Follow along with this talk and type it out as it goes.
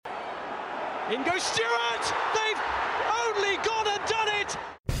In goes Stewart! They've only gone and done it!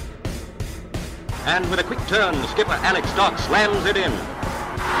 And with a quick turn, skipper Alex Dock slams it in.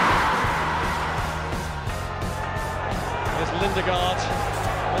 There's Lindegaard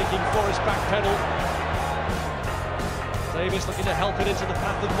making Forrest backpedal. Davis looking to help it into the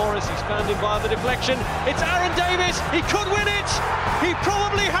path of Morris. He's found him via the deflection. It's Aaron Davis. He could win it. He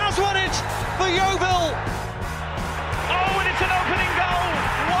probably has won it for Yeovil. Oh, and it's an opening goal.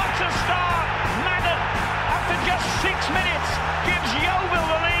 What a start. Madden, after just 6 minutes, gives Yeovil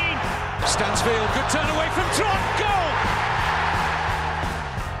the lead. Stansfield, good turn away from Trot. Goal.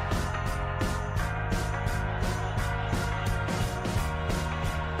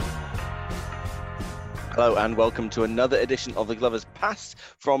 Hello and welcome to another edition of the Glovers Pass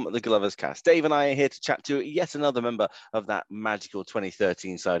from the Glovers Cast. Dave and I are here to chat to yet another member of that magical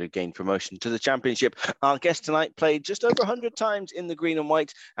 2013 side who gained promotion to the Championship. Our guest tonight played just over 100 times in the green and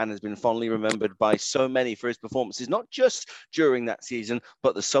white and has been fondly remembered by so many for his performances, not just during that season,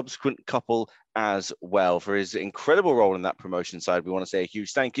 but the subsequent couple as well. For his incredible role in that promotion side, we want to say a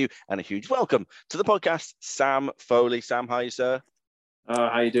huge thank you and a huge welcome to the podcast, Sam Foley. Sam, how are you, sir?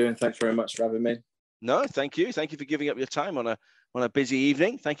 How you doing? Thanks very much for having me. No, thank you. Thank you for giving up your time on a busy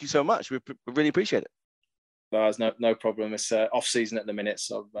evening. Thank you so much. We really appreciate it. There's no problem. It's off season at the minute,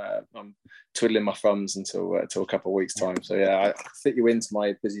 so I'm twiddling my thumbs until a couple of weeks' time. So yeah, I fit you into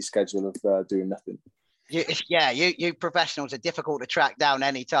my busy schedule of doing nothing. You professionals are difficult to track down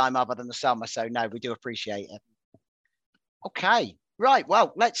any time other than the summer. So no, we do appreciate it. Okay. Right,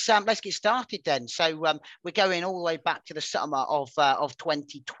 well, let's get started then. So we're going all the way back to the summer of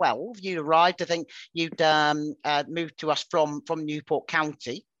 2012. You arrived, I think you'd moved to us from Newport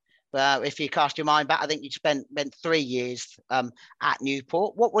County. If you cast your mind back, I think you'd spent 3 years at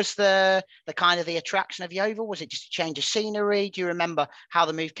Newport. What was the kind of the attraction of Yeovil? Was it just a change of scenery? Do you remember how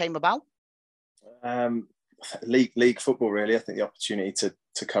the move came about? League football, really. I think the opportunity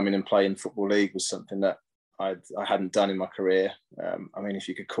to come in and play in Football League was something that I hadn't done in my career. I mean, if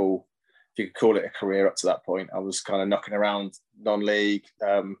you could call it a career up to that point, I was kind of knocking around non-league,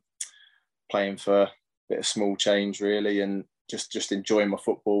 playing for a bit of small change really, and just enjoying my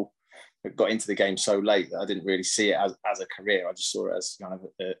football. I got into the game so late that I didn't really see it as a career. I just saw it as kind of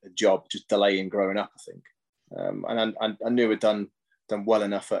a job, just delaying growing up, I think. And I knew I'd done well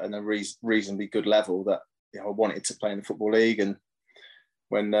enough at a reasonably good level that I wanted to play in the Football League. And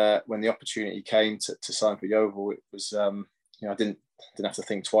when the opportunity came to sign for Yeovil, it was I didn't have to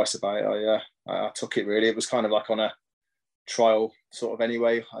think twice about it. I took it really. It was kind of like on a trial sort of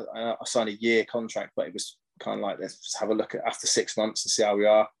anyway. I signed a year contract, but it was kind of like, let's just have a look at after 6 months and see how we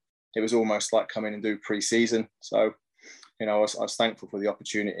are. It was almost like come in and do pre-season. So I was thankful for the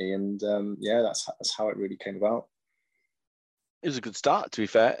opportunity, and that's how it really came about. It was a good start, to be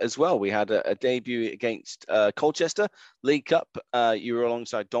fair, as well. We had a debut against Colchester, League Cup. You were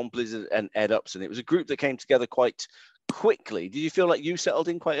alongside Don Blizzard and Ed Upson. It was a group that came together quite quickly. Did you feel like you settled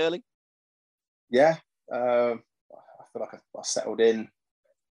in quite early? Yeah, I feel like I settled in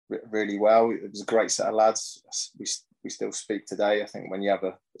really well. It was a great set of lads. We still speak today. I think when you have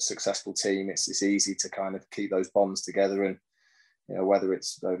a successful team, it's easy to kind of keep those bonds together. And whether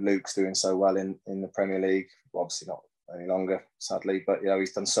it's Luke's doing so well in the Premier League, obviously not any longer, sadly, but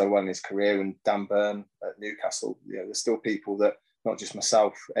he's done so well in his career, and Dan Burn at Newcastle. There's still people that, not just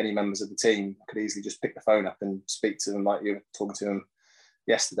myself, any members of the team could easily just pick the phone up and speak to them like you were talking to them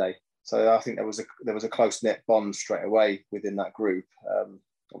yesterday. So I think there was a close knit bond straight away within that group.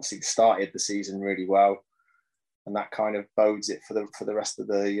 Obviously started the season really well, and that kind of bodes it for the rest of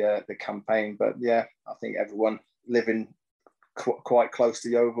the campaign. But yeah, I think everyone living quite close to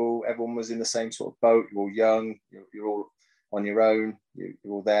Yeovil, everyone was in the same sort of boat. You're all young, you're all on your own, you're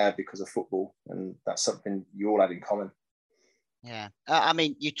all there because of football, and that's something you all had in common. Yeah, I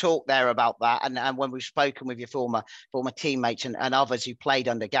mean, you talk there about that, and when we've spoken with your former teammates and others who played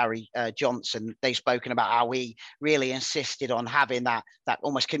under Gary Johnson, they've spoken about how he really insisted on having that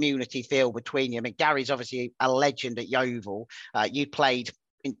almost community feel between you. I mean, Gary's obviously a legend at Yeovil. You played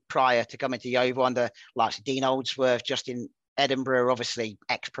prior to coming to Yeovil under like Dean Oldsworth, Justin Edinburgh, obviously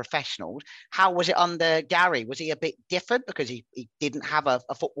ex-professionals. How was it under Gary? Was he a bit different because he didn't have a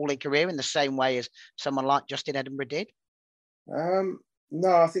footballing career in the same way as someone like Justin Edinburgh did?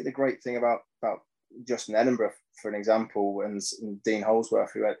 No, I think the great thing about Justin Edinburgh, for an example, and Dean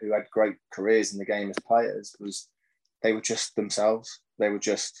Holsworth, who had great careers in the game as players, was they were just themselves. They were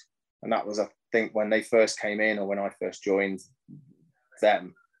just, and that was, I think, when they first came in, or when I first joined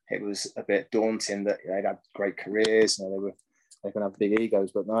them, it was a bit daunting that they'd had great careers. They were going to have big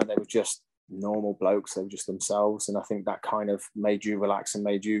egos, but no, they were just normal blokes. They were just themselves, and I think that kind of made you relax and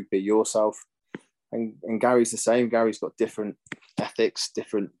made you be yourself. and Gary's the same. Gary's got different ethics,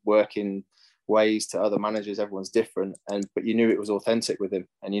 different working ways to other managers. Everyone's different, but you knew it was authentic with him,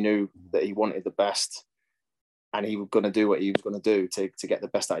 and you knew that he wanted the best, and he was going to do what he was going to do to get the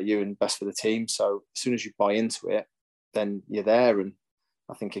best out of you and best for the team. So as soon as you buy into it, then you're there. And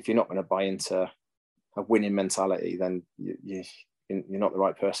I think if you're not going to buy into a winning mentality, then you're not the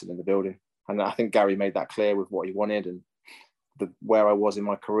right person in the building. And I think Gary made that clear with what he wanted, and where I was in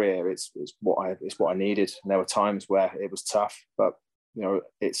my career, it's what I needed. And there were times where it was tough, but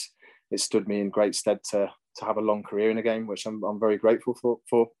it stood me in great stead to have a long career in a game, which I'm very grateful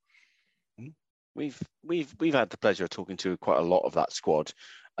for. We've had the pleasure of talking to quite a lot of that squad,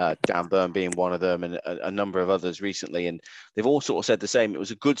 Dan Burn being one of them, and a number of others recently, and they've all sort of said the same. It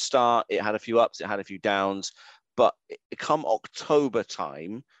was a good start. It had a few ups, it had a few downs, but come October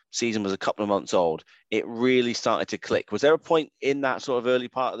time, season was a couple of months old, it really started to click. Was there a point in that sort of early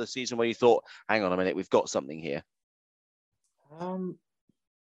part of the season where you thought, hang on a minute, we've got something here?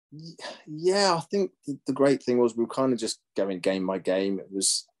 Yeah, I think the great thing was we were kind of just going game by game. It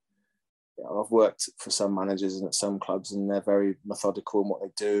was, I've worked for some managers and at some clubs, and they're very methodical in what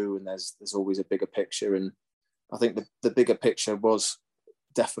they do, and there's always a bigger picture. And I think the bigger picture was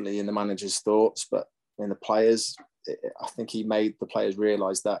definitely in the manager's thoughts, but in the players, I think he made the players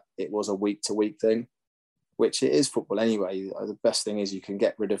realise that it was a week-to-week thing, which it is football anyway. The best thing is you can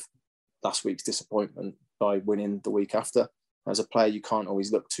get rid of last week's disappointment by winning the week after. As a player, you can't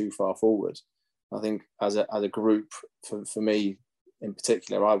always look too far forward. I think as a group, for me in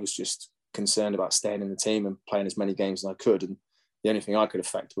particular, I was just concerned about staying in the team and playing as many games as I could. And the only thing I could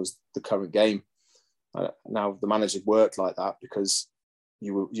affect was the current game. Now the manager worked like that because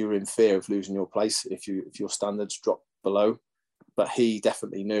you were in fear of losing your place if your standards dropped below. But he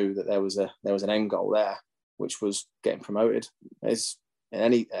definitely knew that there was an end goal there, which was getting promoted. It's at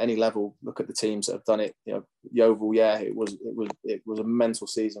any level. Look at the teams that have done it. Yeovil, it was a mental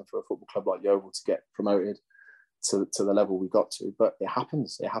season for a football club like Yeovil to get promoted to the level we got to. But it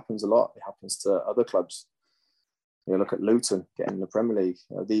happens a lot. It happens to other clubs. Look at Luton getting in the Premier League.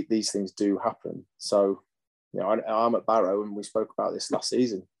 These things do happen. So I'm at Barrow, and we spoke about this last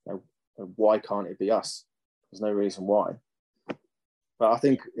season. Why can't it be us? There's no reason why. But I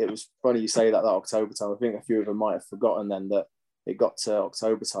think it was funny you say that October time. I think a few of them might have forgotten then that it got to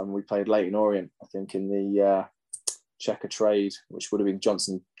October time and we played Leyton Orient, I think, in the Checker Trade, which would have been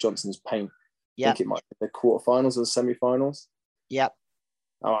Johnson's Paint. Yep. I think it might be the quarterfinals or the semi-finals. Yep.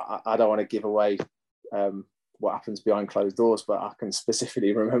 I don't want to give away what happens behind closed doors, but I can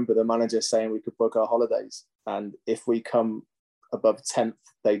specifically remember the manager saying we could book our holidays, and if we come above 10th,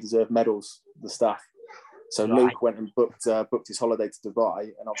 they deserve medals, the staff. So right. Luke went and booked his holiday to Dubai,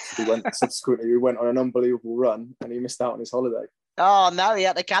 and obviously subsequently we went on an unbelievable run, and he missed out on his holiday. Oh no, he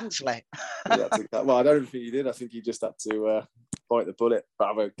had to cancel it. Well, I don't think he did. I think he just had to bite the bullet.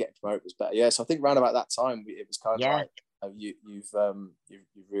 But getting promoted was better. Yeah, so I think round about that time, it was kind of like, you've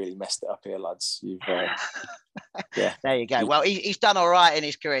really messed it up here, lads. There you go. Well, he's done all right in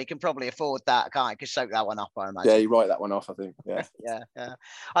his career. He can probably afford that, can't he? Could soak that one up, I imagine. Yeah, you write that one off, I think. Yeah. Yeah.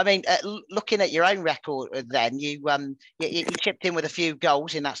 I mean, looking at your own record, then you chipped in with a few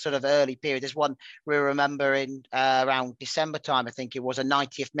goals in that sort of early period. There's one we remember in around December time. I think it was a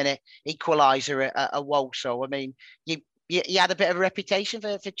 90th minute equaliser at Walsall. I mean, you had a bit of a reputation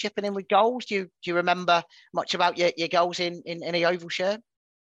for chipping in with goals. Do you remember much about your goals in a Yeovil shirt?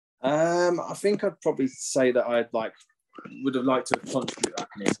 I think I'd probably say that would have liked to have contributed. I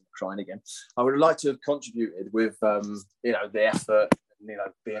can hear someone crying again. I would have liked to have contributed with the effort, and,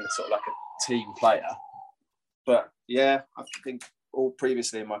 being sort of like a team player. But yeah, I think all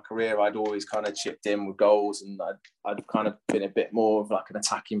previously in my career, I'd always kind of chipped in with goals, and I'd kind of been a bit more of like an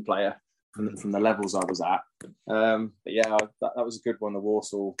attacking player from the levels I was at. But yeah, that was a good one, the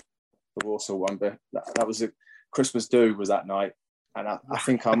Walsall one. But that was a Christmas do was that night. And I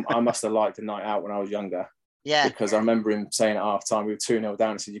think I must have liked the night out when I was younger. Yeah. Because I remember him saying at half time, we were 2-0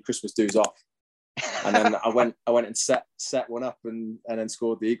 down, and said, your Christmas do's off. And then I went and set one up and then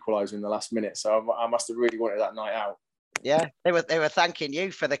scored the equaliser in the last minute. So I must have really wanted that night out. Yeah. They were thanking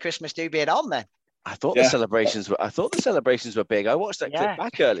you for the Christmas do being on then. I thought the celebrations were big. I watched that clip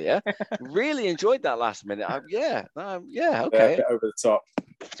back earlier. Really enjoyed that last minute. Okay. Yeah, a bit over the top.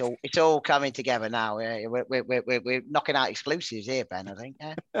 It's all coming together now. We're knocking out exclusives here, Ben, I think.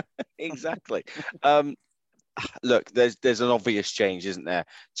 Yeah. Exactly. Look, there's an obvious change, isn't there?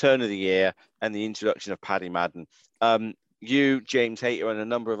 Turn of the year and the introduction of Paddy Madden. You, James Hayter, and a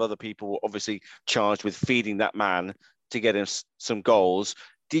number of other people were obviously charged with feeding that man to get him some goals.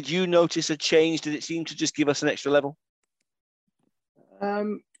 Did you notice a change? Did it seem to just give us an extra level?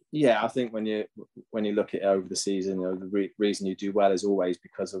 Yeah, I think when you look at it over the season, the reason you do well is always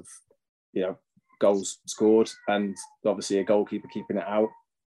because of goals scored and obviously a goalkeeper keeping it out.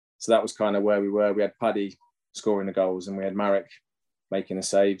 So that was kind of where we were. We had Paddy scoring the goals and we had Marek making the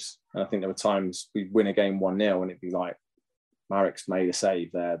saves. And I think there were times we'd win a game 1-0 and it'd be like, Marek's made a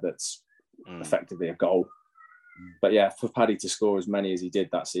save there that's effectively a goal. But yeah, for Paddy to score as many as he did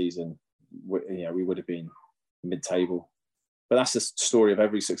that season, we would have been mid-table. But that's the story of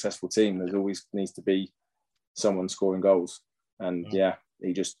every successful team. There's always needs to be someone scoring goals. And yeah,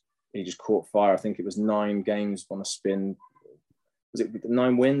 he just caught fire. I think it was 9 games on a spin. Was it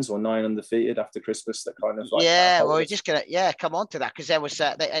 9 wins or 9 undefeated after Christmas? That kind of like we're just gonna come on to that because there was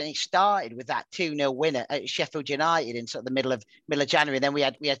and it started with that 2-0 win at Sheffield United in sort of the middle of January. Then we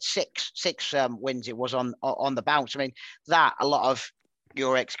had six wins. It was on the bounce. I mean, that a lot of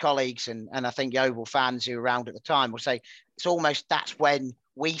your ex-colleagues and I think Yeovil fans who were around at the time will say it's almost that's when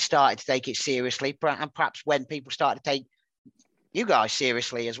we started to take it seriously, and perhaps when people started to take you guys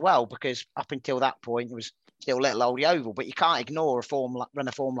seriously as well, because up until that point it was still little old Yeovil, but you can't ignore run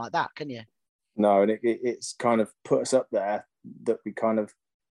a form like that, can you? No, and it's kind of put us up there that we kind of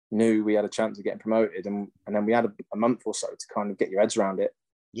knew we had a chance of getting promoted, and then we had a month or so to kind of get your heads around it.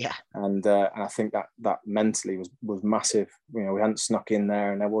 Yeah, and I think that mentally was massive. We hadn't snuck in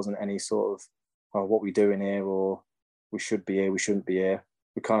there, and there wasn't any sort of what we doing here, or we should be here, we shouldn't be here.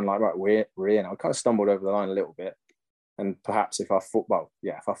 We kind of like, right, we're here now. We kind of stumbled over the line a little bit, and perhaps if our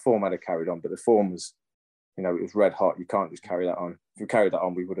form had carried on, but the form was, it was red hot. You can't just carry that on. If we carried that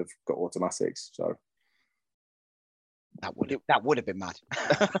on, we would have got automatics. So that would have been mad.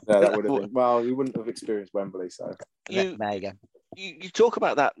 Yeah, that would have been. Well, we wouldn't have experienced Wembley. So there you go. You talk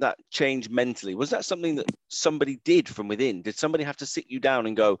about that change mentally. Was that something that somebody did from within? Did somebody have to sit you down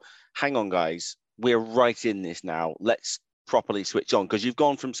and go, hang on, guys, we're right in this now. Let's properly switch on? Because you've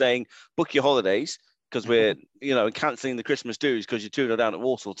gone from saying, book your holidays because we're, cancelling the Christmas dues because you're 2-0 down at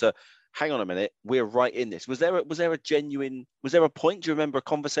Walsall to, hang on a minute, we're right in this. Was there a point, do you remember a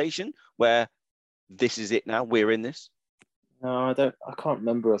conversation where this is it now, we're in this? No, I can't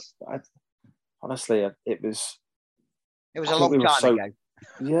remember. Honestly, it was a long time ago.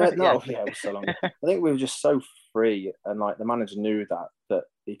 Yeah, no, yeah, it was so long. I think we were just so free, and like the manager knew that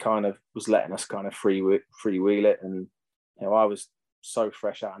he kind of was letting us kind of free wheel it, and I was so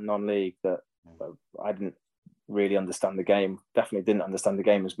fresh out of non-league that I didn't really understand the game. Definitely didn't understand the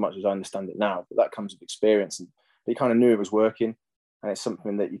game as much as I understand it now. But that comes with experience, but he kind of knew it was working, and it's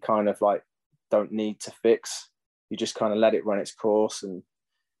something that you kind of like don't need to fix. You just kind of let it run its course, and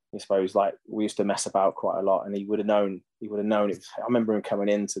I suppose like we used to mess about quite a lot, and he would have known it. I remember him coming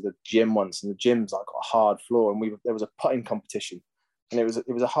into the gym once, and the gym's like got a hard floor, and there was a putting competition, and it was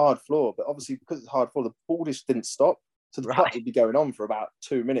a hard floor, but obviously because it's a hard floor, the ball just didn't stop, so the putt would be going on for about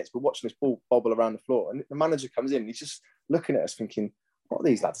 2 minutes. We're watching this ball bobble around the floor, and the manager comes in, and he's just looking at us, thinking, "What are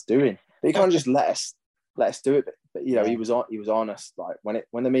these lads doing?" But he kind of just let us do it. But he was honest. Like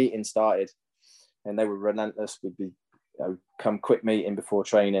when the meeting started, and they were relentless. We'd be come quick meeting before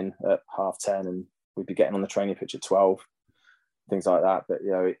training at 10:30, and we'd be getting on the training pitch at 12, things like that. But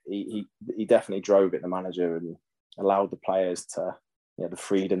he definitely drove it, the manager, and allowed the players to the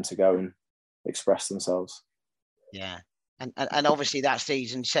freedom to go and express themselves. Yeah, and obviously that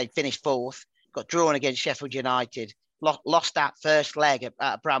season, say finished 4th, got drawn against Sheffield United, lost that first leg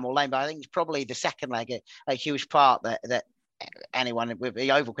at Bramall Lane, but I think it's probably the second leg at Hughes Park that anyone with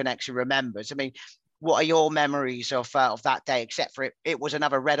the Oval connection remembers. I mean, what are your memories of that day, except for it was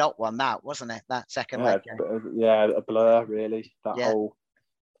another red hot one, that wasn't it, that second leg game? Yeah, a blur really.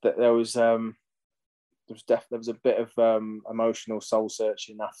 There was a bit of emotional soul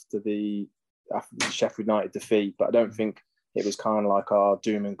searching after the Sheffield United defeat, but I don't think it was kind of like our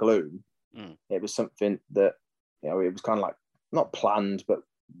doom and gloom. It was something that it was kind of like not planned, but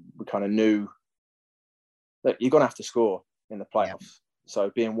we kind of knew that you're gonna have to score in the playoffs. Yeah.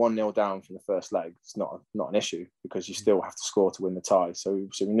 So being 1-0 down from the first leg, it's not an issue because you still have to score to win the tie. So we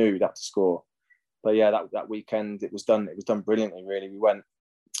knew we'd have to score. But yeah, that weekend it was done brilliantly. Really, we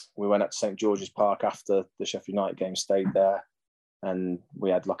went up to St George's Park after the Sheffield United game, stayed there, and we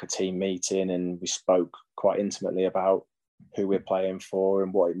had like a team meeting, and we spoke quite intimately about who we're playing for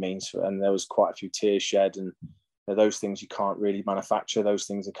and what it means. And there was quite a few tears shed, and those things you can't really manufacture. Those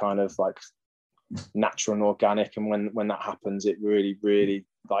things are kind of like natural and organic, and when that happens, it really, really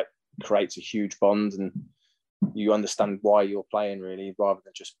like creates a huge bond, and you understand why you're playing really, rather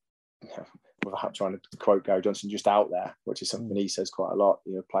than just without trying to quote Gary Johnson, just out there, which is something he says quite a lot.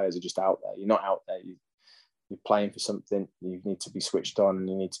 Players are just out there. You're not out there. You're playing for something. You need to be switched on, and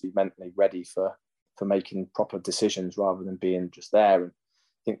you need to be mentally ready for making proper decisions rather than being just there. And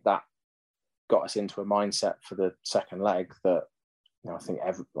think that got us into a mindset for the second leg that, I think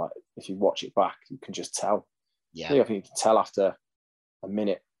if you watch it back, you can just tell. Yeah. I think you can tell after a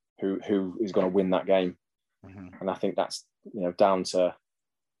minute who is going to win that game. And I think that's, down to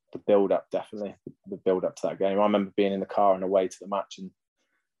the build-up, definitely, the build-up to that game. I remember being in the car on the way to the match, and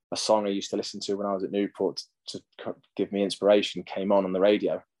a song I used to listen to when I was at Newport to give me inspiration came on the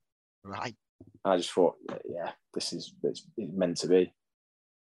radio. Right. And I just thought, yeah, it's meant to be.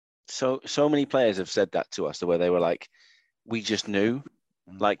 So many players have said that to us, the way they were like, we just knew.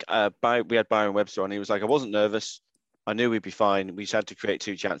 Like we had Byron Webster on. He was like, I wasn't nervous. I knew we'd be fine. We just had to create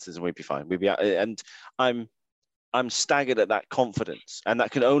 2 chances and we'd be fine. And I'm staggered at that confidence, and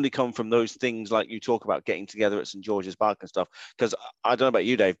that can only come from those things like you talk about, getting together at St George's Park and stuff. Because I don't know about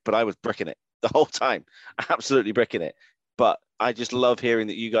you, Dave, but I was bricking it the whole time, absolutely bricking it. But I just love hearing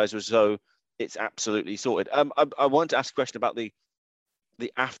that you guys were so. It's absolutely sorted. I want to ask a question about the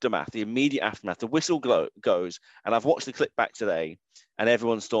aftermath, the immediate aftermath. The whistle goes, and I've watched the clip back today, and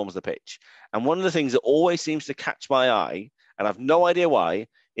everyone storms the pitch. And one of the things that always seems to catch my eye, and I've no idea why,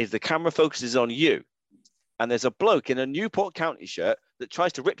 is the camera focuses on you. And there's a bloke in a Newport County shirt that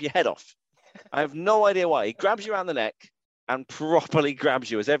tries to rip your head off. I have no idea why. He grabs you around the neck and properly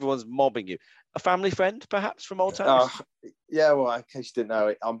grabs you as everyone's mobbing you. A family friend, perhaps, from old times? Yeah, well, in case you didn't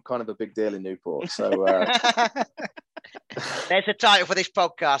know, I'm kind of a big deal in Newport. So there's a title for this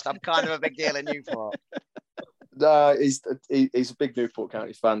podcast. I'm kind of a big deal in Newport. No, he's a big Newport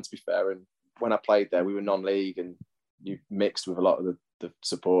County fan, to be fair. And when I played there, we were non-league, and you mixed with a lot of the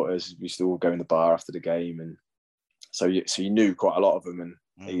supporters. We used to all go in the bar after the game, and so you knew quite a lot of them. And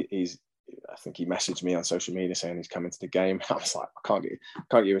I think he messaged me on social media saying he's coming to the game. I was like, I can't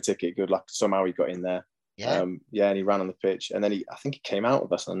get you a ticket. Good luck. Somehow he got in there. Yeah. And he ran on the pitch, and then I think he came out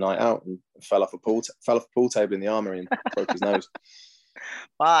with us on a night out and fell off a pool table in the Armoury and broke his nose.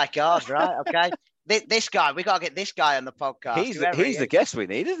 My God, right? Okay. This guy, we got to get this guy on the podcast. He's the guest we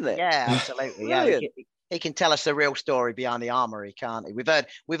need, isn't it? Yeah, absolutely. Yeah, he can tell us the real story behind the Armoury, can't he? We've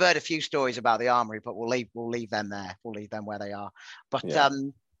heard a few stories about the Armoury, but we'll leave them there. We'll leave them where they are. But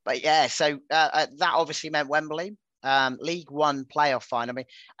yeah. So that obviously meant Wembley. League One playoff final. I mean,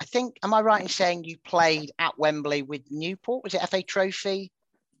 I think, am I right in saying you played at Wembley with Newport? Was it FA Trophy?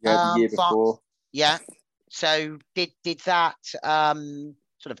 Yeah, the year before. Yeah. So did that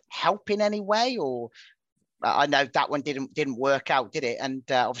sort of help in any way, or I know that one didn't work out, did it? And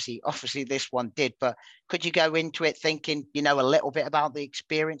obviously this one did. But could you go into it thinking a little bit about the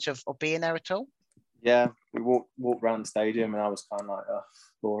experience of being there at all? Yeah, we walked around the stadium, and I was kind of like, oh,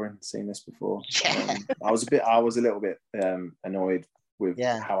 boring, seen this before. Yeah. I was a little bit annoyed with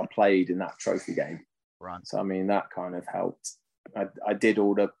how I played in that trophy game. Right. So I mean, that kind of helped. I did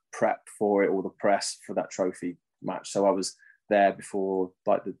all the prep for it, all the press for that trophy match. So I was there before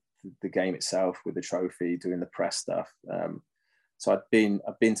like the game itself with the trophy, doing the press stuff. So I've been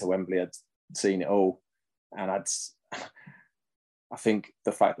to Wembley, I'd seen it all, and I think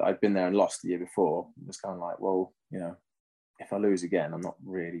the fact that I'd been there and lost the year before was kind of like, well, if I lose again, I'm not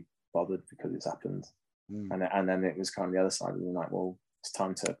really bothered because it's happened. And then it was kind of the other side of the like, well, it's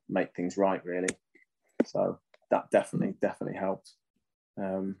time to make things right, really. So that definitely helped.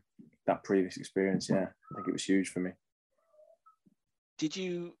 That previous experience, I think it was huge for me. Did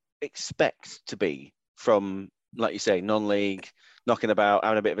you expect to be from, like you say, non-league, knocking about,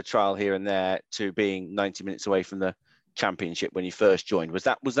 having a bit of a trial here and there, to being 90 minutes away from the Championship when you first joined? Was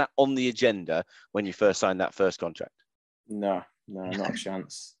that on the agenda when you first signed that first contract? No, not a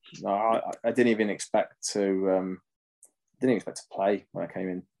chance. No, I didn't even expect to. Didn't expect to play when I came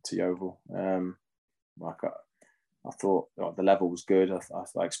into Yeovil. I thought the level was good.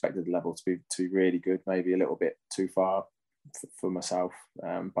 I expected the level to be really good, maybe a little bit too far for myself.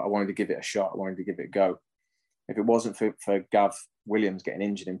 But I wanted to give it a shot. I wanted to give it a go. If it wasn't for Gav Williams getting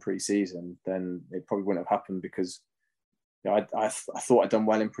injured in pre-season, then it probably wouldn't have happened, because I thought I'd done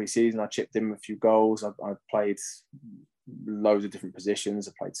well in pre-season. I chipped in a few goals. I played loads of different positions.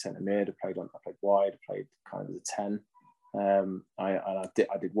 I played centre mid. I played wide. I played kind of as a 10. I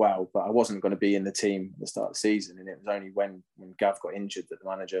did well, but I wasn't going to be in the team at the start of the season. And it was only when Gav got injured that the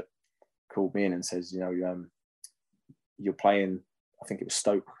manager called me in and says, you're playing, I think it was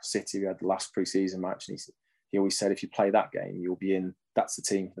Stoke City. We had the last pre-season match, and he always said, if you play that game, you'll be in. That's the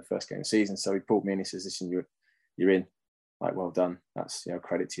team for the first game of the season. So he pulled me in. He says, listen, you're in. Like, well done. That's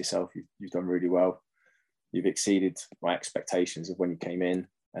credit to yourself. You've done really well. You've exceeded my expectations of when you came in,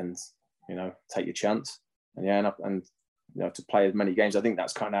 and take your chance. And to play as many games. I think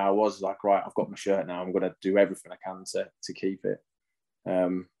that's kind of how I was, like, right, I've got my shirt now. I'm going to do everything I can to keep it.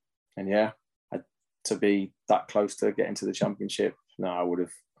 To be that close to getting to the Championship, no, I would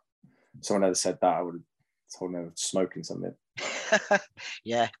have. Someone had said that, I would have told them smoking something.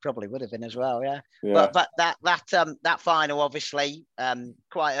 Yeah, probably would have been as well. Yeah. Yeah. But that final, obviously,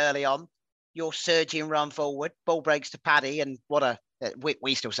 quite early on, your surging run forward, ball breaks to Paddy, and what a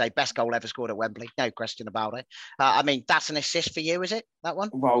we still say best goal ever scored at Wembley, no question about it. I mean, that's an assist for you, is it, that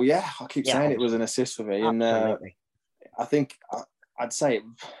one? Well, yeah, I keep saying it was an assist for me, and I think I'd say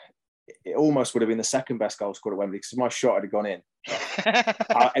it almost would have been the second best goal scored at Wembley because my shot had gone in,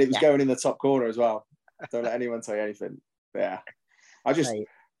 and it was going in the top corner as well. Don't let anyone tell you anything. Yeah, I just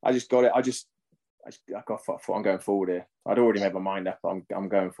got it. I thought I'm going forward here. I'd already made my mind up. I'm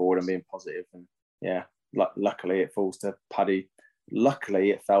going forward and being positive, and yeah, luckily it falls to Paddy.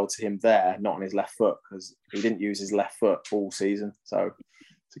 Luckily, it fell to him there, not on his left foot, because he didn't use his left foot all season. So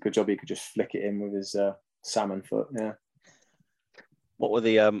it's a good job he could just flick it in with his salmon foot. Yeah. What were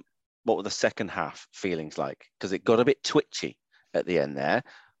the second half feelings like? Because it got a bit twitchy at the end there,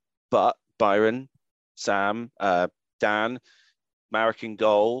 but Byron, Sam, Dan, Marek in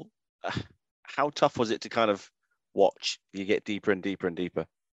goal. How tough was it to kind of watch you get deeper and deeper and deeper?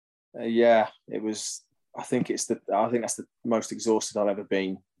 Yeah, it was. I think that's the most exhausted I've ever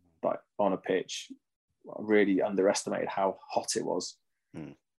been, like on a pitch. I really underestimated how hot it was.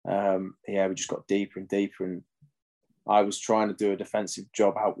 Yeah, we just got deeper and deeper, and I was trying to do a defensive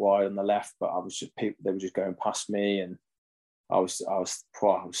job out wide on the left, but they were just going past me, and I was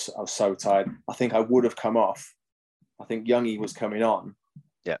so tired. I think I would have come off. I think Youngie was coming on.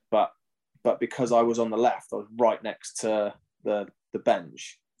 Yeah, but because I was on the left, I was right next to the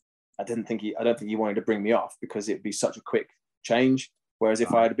bench. I don't think he wanted to bring me off because it'd be such a quick change. Whereas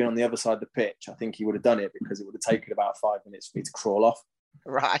if I had been on the other side of the pitch, I think he would have done it because it would have taken about 5 minutes for me to crawl off.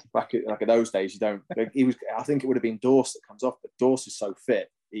 Right. Back in those days, you don't. I think it would have been Dorse that comes off, but Dorse is so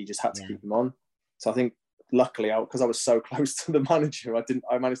fit, he just had to keep him on. So I think luckily, because I was so close to the manager,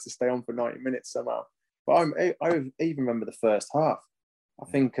 I managed to stay on for 90 minutes somehow. But I even remember the first half. I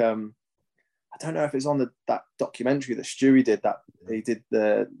think I don't know if it's on that documentary that Stewie did. That he did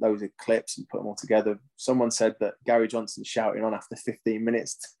loads of clips and put them all together. Someone said that Gary Johnson shouting on after 15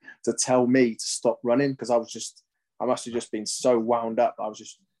 minutes to tell me to stop running because I must have just been so wound up. I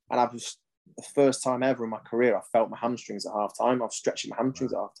was the first time ever in my career I felt my hamstrings at half time. I was stretching my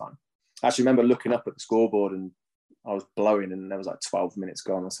hamstrings at half time. I actually remember looking up at the scoreboard and I was blowing, and there was like 12 minutes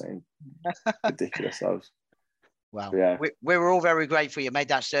gone or something. Ridiculous. Well, yeah, we were all very grateful you made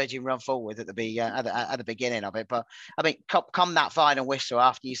that surging run forward at the beginning of it. But I mean, come that final whistle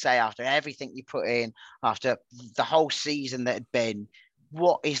after everything you put in, after the whole season that had been,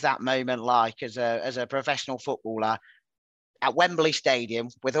 what is that moment like as a professional footballer at Wembley Stadium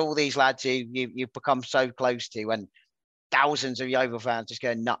with all these lads who you've become so close to, and thousands of Yeovil fans just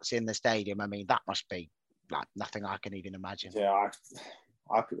going nuts in the stadium? I mean, that must be like nothing I can even imagine. Yeah,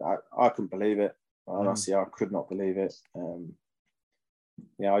 I couldn't believe it. Honestly, I could not believe it.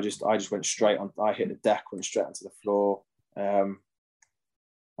 Yeah, I just went straight on. I hit the deck, went straight onto the floor. I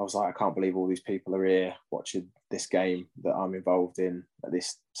was like, I can't believe all these people are here watching this game that I'm involved in at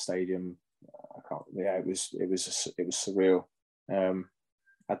this stadium. I can't. Yeah, it was surreal.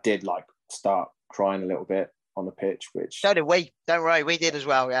 I did like start crying a little bit on the pitch, which so did we. Don't worry, we did as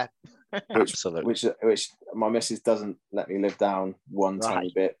well. Yeah. Absolutely. Which my missus doesn't let me live down one tiny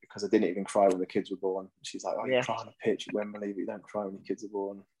bit because I didn't even cry when the kids were born. She's like, you cry on the pitch at Wembley, but you don't cry when your kids are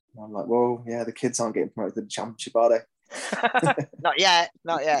born. And I'm like, well, yeah, the kids aren't getting promoted to the championship, are they? Not yet.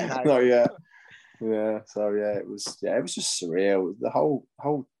 No. Not yet. Yeah. So yeah, it was just surreal. The whole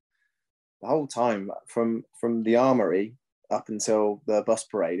time from the Armoury up until the bus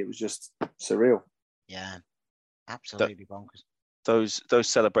parade, it was just surreal. Yeah, absolutely bonkers. Those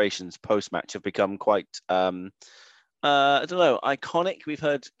celebrations post-match have become quite, I don't know, iconic. We've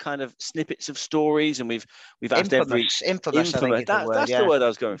heard kind of snippets of stories, and we've asked infamous. That's the word I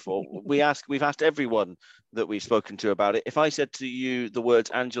was going for. We've asked everyone that we've spoken to about it. If I said to you the words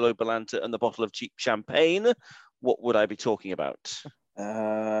Angelo Balanta and the bottle of cheap champagne, what would I be talking about?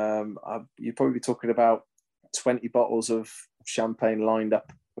 You'd probably be talking about 20 bottles of champagne lined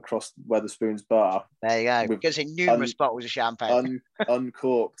up across Wetherspoon's bar. There you go. Because in numerous bottles of champagne.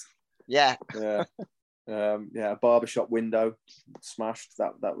 Uncorked. Yeah. Yeah. A barbershop window smashed.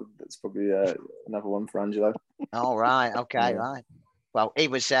 That's probably another one for Angelo. All right. Okay. Yeah. Right. Well, he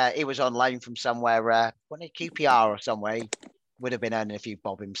was on loan from somewhere. Wasn't it QPR or somewhere? He would have been earning a few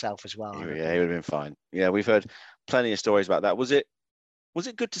bob himself as well. Yeah, he would have been fine. Yeah, we've heard plenty of stories about that. Was it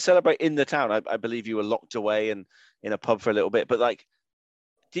good to celebrate in the town? I believe you were locked away and in a pub for a little bit, but like,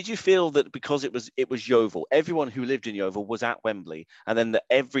 did you feel that because it was Yeovil, everyone who lived in Yeovil was at Wembley, and then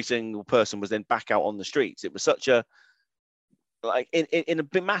every single person was then back out on the streets? It was such a like in a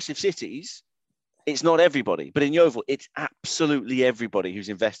big, massive cities, it's not everybody, but in Yeovil, it's absolutely everybody who's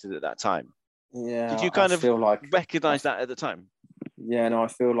invested at that time. Yeah. Did you kind of feel like recognize that at the time? Yeah, no, I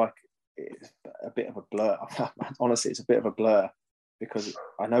feel like it's a bit of a blur. Honestly, it's a bit of a blur because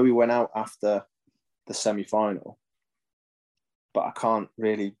I know we went out after the semi-final, but I can't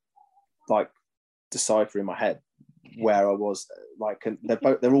really like decipher in my head where I was. Like,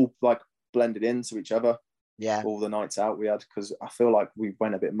 they're all like blended into each other. Yeah. All the nights out we had, because I feel like we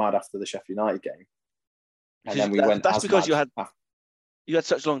went a bit mad after the Sheffield United game, and then we went. That's because you had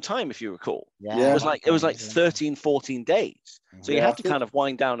such a long time, if you recall. Yeah. It was like 13, 14 days. So you had to kind of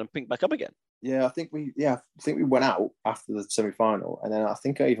wind down and pick back up again. Yeah, I think we went out after the semi-final, and then I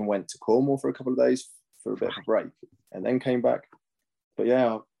think I even went to Cornwall for a couple of days for a bit of a break, and then came back. But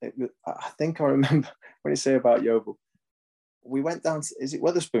yeah, I think I remember when you say about Yeovil, we went down to, is it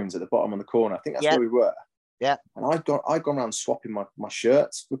Wetherspoons at the bottom on the corner? I think that's where we were. Yeah. And I'd gone around swapping my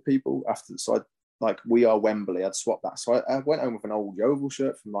shirts with people after. So we are Wembley. I'd swap that. So I went home with an old Yeovil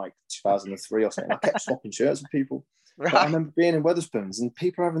shirt from like 2003 or something. I kept swapping shirts with people. Right. But I remember being in Wetherspoons and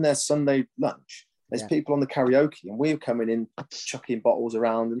people having their Sunday lunch. There's people on the karaoke, and we're coming in chucking bottles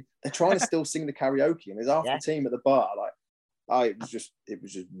around, and they're trying to still sing the karaoke. And there's half the team at the bar. It was just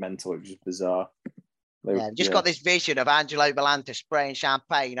mental. It was just bizarre. Got this vision of Angelo Volante spraying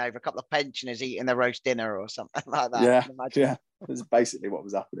champagne over a couple of pensioners eating their roast dinner or something like that. Yeah. That's basically what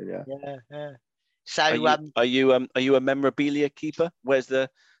was happening. Yeah. So, are you a memorabilia keeper? Where's the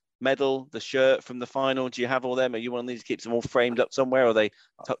medal, the shirt from the final? Do you have all them? Are you one of these keeps them all framed up somewhere, or are they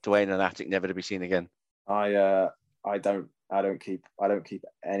tucked away in an attic, never to be seen again? I don't keep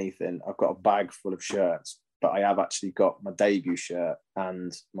anything. I've got a bag full of shirts, but I have actually got my debut shirt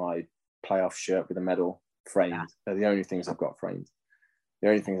and my playoff shirt with a medal framed. Yeah. They're the only things I've got framed. The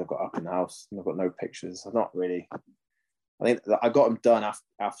only things I've got up in the house. I've got no pictures. I've not really. I think I got them done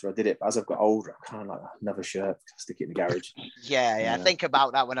after I did it, but as I've got older, I'm kind of like another shirt, stick it in the garage. Yeah. Think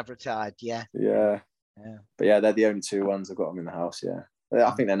about that when I've retired. Yeah. But yeah, they're the only two ones I've got them in the house. Yeah,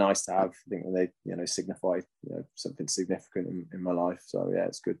 I think they're nice to have. I think they signify something significant in my life. So yeah,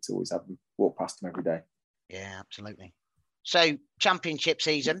 it's good to always have them. Walk past them every day. Yeah, absolutely. So championship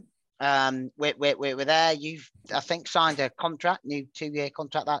season. We're there. You've, I think, signed a new 2-year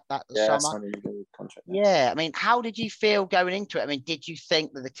contract that summer. Signed a new contract. Yeah, I mean, how did you feel going into it? I mean, did you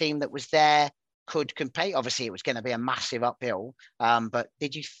think that the team that was there could compete? Obviously, it was going to be a massive uphill. But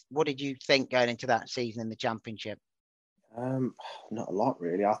what did you think going into that season in the championship? Not a lot,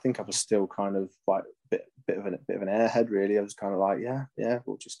 really. I think I was still kind of like a bit of an airhead, really. I was kind of like, yeah,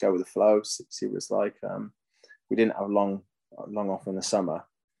 we'll just go with the flow, see what it's like. We didn't have long off in the summer.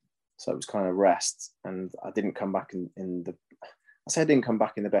 So it was kind of rest, and I didn't come back I didn't come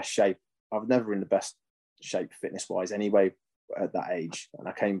back in the best shape. I was never in the best shape fitness-wise anyway at that age, and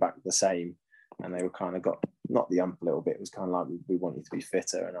I came back the same, and they were kind of got, not the ump a little bit, it was kind of like, we want you to be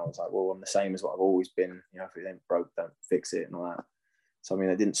fitter, and I was like, well, I'm the same as what I've always been, if it ain't broke, don't fix it, and all that. So, I mean,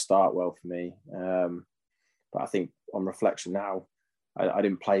 it didn't start well for me, but I think on reflection now, I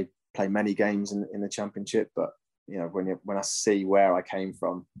didn't play many games in the championship, but, when I see where I came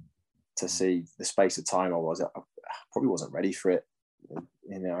from, to see the space of time I probably wasn't ready for it,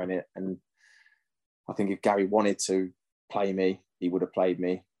 and I think if Gary wanted to play me, he would have played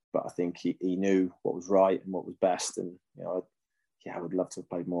me, but I think he knew what was right and what was best, and I would love to have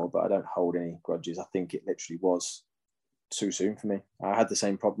played more, but I don't hold any grudges. I think it literally was too soon for me. I had the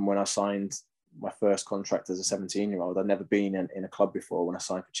same problem when I signed my first contract as a 17-year-old. I'd never been in a club before when I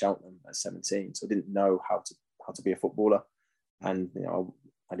signed for Cheltenham at 17, so I didn't know how to be a footballer, and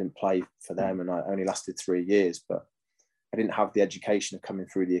I didn't play for them, and I only lasted 3 years, but I didn't have the education of coming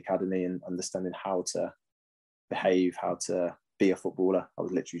through the academy and understanding how to behave, how to be a footballer. I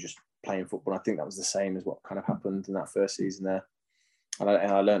was literally just playing football. I think that was the same as what kind of happened in that first season there. And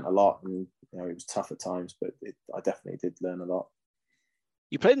I learned a lot, and it was tough at times, but I definitely did learn a lot.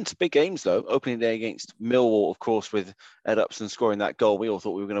 You played in some big games, though. Opening day against Millwall, of course, with Ed Upson scoring that goal. We all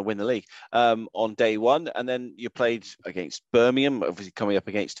thought we were going to win the league on day one. And then you played against Birmingham, obviously coming up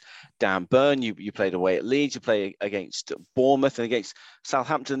against Dan Burn. You played away at Leeds. You played against Bournemouth and against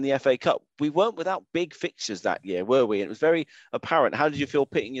Southampton in the FA Cup. We weren't without big fixtures that year, were we? And it was very apparent. How did you feel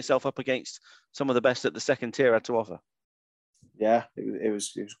pitting yourself up against some of the best that the second tier had to offer? Yeah, it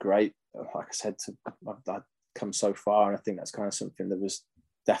was great. Like I said, I'd come so far, and I think that's kind of something that was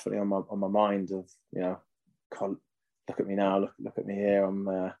definitely on my mind of, God, look at me now, look at me here.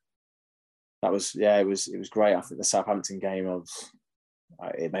 It was great. I think the Southampton game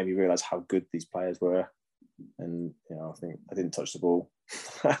it made me realise how good these players were, and I think I didn't touch the ball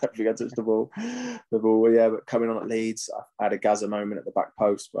I don't think I touched the ball. Yeah, but coming on at Leeds, I had a Gaza moment at the back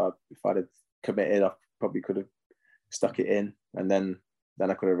post, but if I'd have committed, I probably could have stuck it in, and then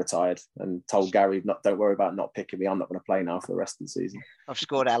I could have retired and told Gary, don't worry about not picking me. I'm not going to play now for the rest of the season. I've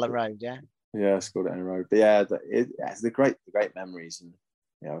scored at Ellen Road, yeah. Yeah, I scored at Ellen Road. But yeah, it's the great memories, and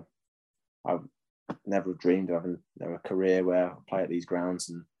you know, I've never dreamed of having a career where I play at these grounds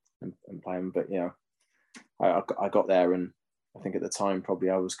and play them. But you know, I got there, and I think at the time probably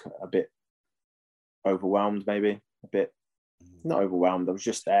I was a bit overwhelmed, maybe a bit not overwhelmed. I was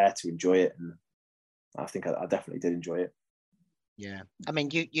just there to enjoy it, and I think I definitely did enjoy it. Yeah, I mean,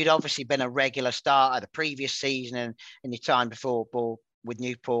 you'd obviously been a regular starter the previous season and in your time before with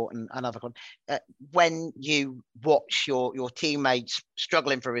Newport and other clubs. When you watch your teammates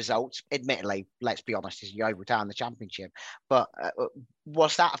struggling for results, admittedly, let's be honest, as you overturn the championship, but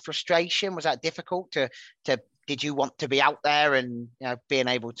was that a frustration? Was that difficult to did you want to be out there and being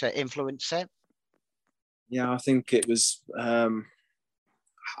able to influence it? Yeah, I think it was.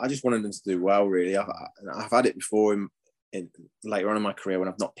 I just wanted them to do well. Really, I've had it before in later on in my career when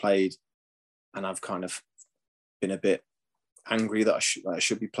I've not played, and I've kind of been a bit angry that I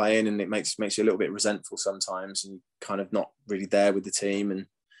should be playing, and it makes you a little bit resentful sometimes, and kind of not really there with the team. And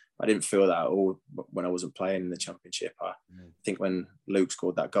I didn't feel that at all when I wasn't playing in the championship. I think when Luke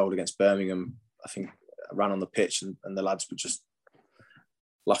scored that goal against Birmingham, I think I ran on the pitch and the lads were just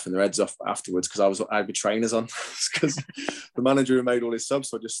laughing their heads off afterwards because I had my trainers on because the manager had made all his subs,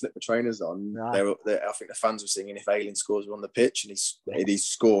 so I just slipped my trainers on. Yeah. I think the fans were singing "If Ayling scores on the pitch," and he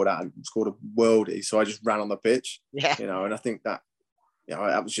scored a worldie, so I just ran on the pitch. Yeah, and I think that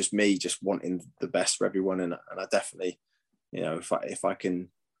that was just me just wanting the best for everyone, and I definitely, if I can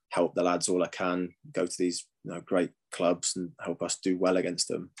help the lads all I can, go to these great clubs and help us do well against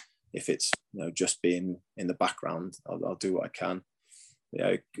them. If it's just being in the background, I'll do what I can.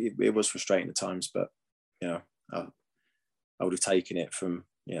 Yeah, it was frustrating at times, but I would have taken it from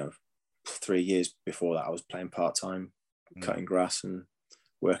 3 years before that. I was playing part-time, cutting grass and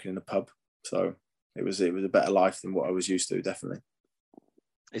working in a pub, so it was a better life than what I was used to. Definitely.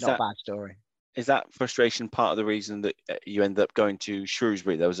 It's not a bad story. Is that frustration part of the reason that you ended up going to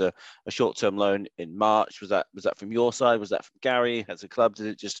Shrewsbury? There was a short-term loan in March. Was that from your side? Was that from Gary as a club? Did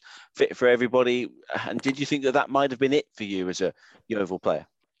it just fit for everybody? And did you think that might have been it for you as a Yeovil player?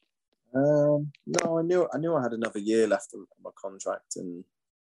 No, I knew I had another year left on my contract, and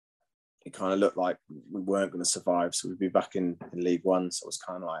it kind of looked like we weren't going to survive. So we'd be back in League One. So it was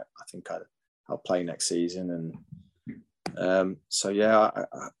kind of like, I think I'll play next season. And so yeah,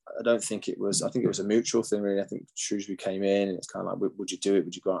 I don't think it was. I think it was a mutual thing, really. I think Shrewsbury came in, and it's kind of like, would you do it?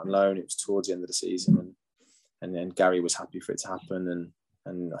 Would you go out on loan? It was towards the end of the season, and then Gary was happy for it to happen,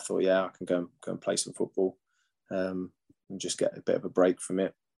 and I thought, yeah, I can go and play some football, and just get a bit of a break from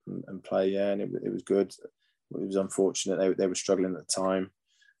it and play. Yeah, and it was good. It was unfortunate they were struggling at the time,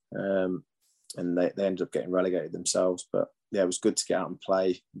 and they ended up getting relegated themselves. But yeah, it was good to get out and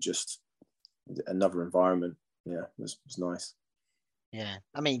play. Just another environment. Yeah, it was nice. Yeah,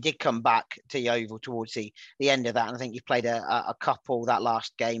 I mean, you did come back to Yeovil towards the end of that, and I think you played a couple that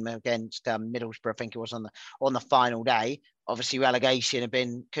last game against Middlesbrough. I think it was on the final day. Obviously, relegation had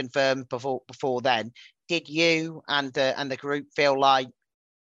been confirmed before then. Did you and the group feel like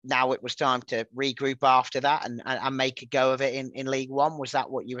now it was time to regroup after that and make a go of it in League One? Was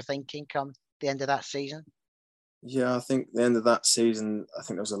that what you were thinking come the end of that season? Yeah, I think the end of that season, I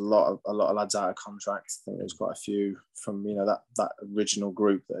think there was a lot of lads out of contract. I think there was quite a few from that original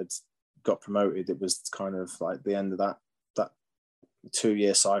group that had got promoted. It was kind of like the end of that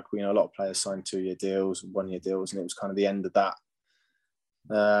 2-year cycle. A lot of players signed 2-year deals and 1-year deals, and it was kind of the end of that.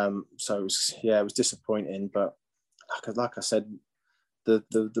 So it was disappointing. But like I said,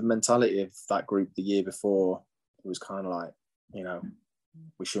 the mentality of that group the year before was kind of like,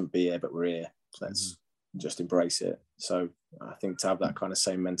 we shouldn't be here, but we're here. So let's just embrace it. So I think to have that kind of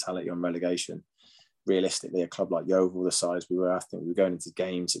same mentality on relegation, realistically, a club like Yeovil, the size we were, I think we were going into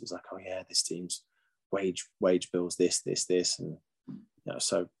games, it was like, oh yeah, this team's wage bills, this, and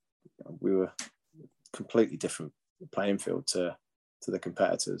so we were completely different playing field to the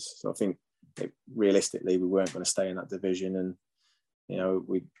competitors. So I think realistically, we weren't going to stay in that division, and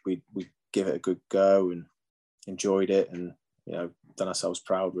we give it a good go and enjoyed it, and done ourselves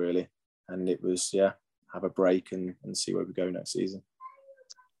proud really. And it was have a break and see where we go next season.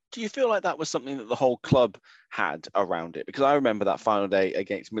 Do you feel like that was something that the whole club had around it? Because I remember that final day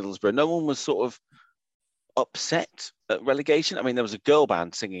against Middlesbrough, no one was sort of upset at relegation. I mean, there was a girl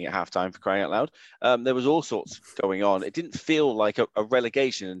band singing at halftime, for crying out loud. There was all sorts going on. It didn't feel like a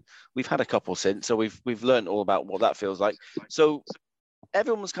relegation. We've had a couple since, so we've learned all about what that feels like. So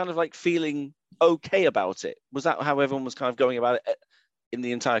everyone was kind of like feeling okay about it. Was that how everyone was kind of going about it in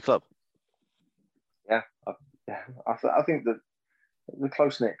the entire club? Yeah, I think that the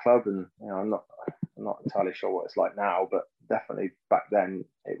close-knit club, and I'm not entirely sure what it's like now, but definitely back then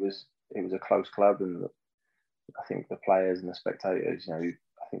it was a close club, and I think the players and the spectators, I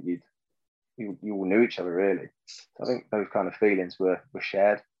think you all knew each other really. So I think those kind of feelings were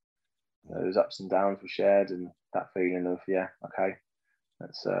shared. Those ups and downs were shared, and that feeling of okay,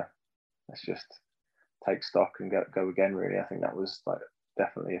 let's just take stock and go again. Really, I think that was like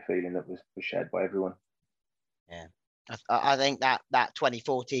definitely a feeling that was shared by everyone. Yeah. I think that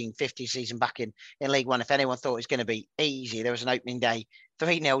 2014-15 season back in League One, if anyone thought it was going to be easy, there was an opening day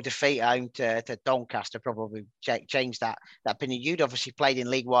 3-0 defeat at home to Doncaster, probably changed that opinion. You'd obviously played in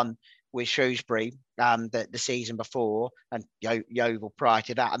League One with Shrewsbury the season before, and Yeovil prior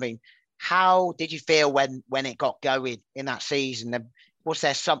to that. I mean, how did you feel when it got going in that season? And was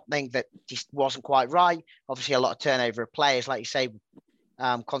there something that just wasn't quite right? Obviously, a lot of turnover of players, like you say,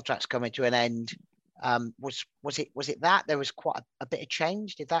 contracts coming to an end. Was it that there was quite a bit of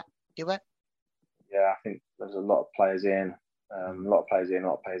change? Did that do it? Yeah, I think there's a lot of players in, a lot of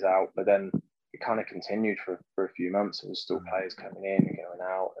players out. But then it kind of continued for a few months. There was still players coming in and going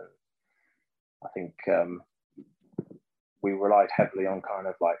out, and I think we relied heavily on kind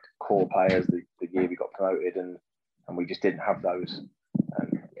of like core players the year we got promoted, and we just didn't have those.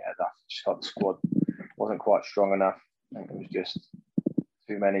 And that's just got the squad wasn't quite strong enough. I think it was just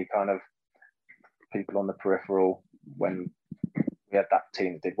too many kind of people on the peripheral. When we had that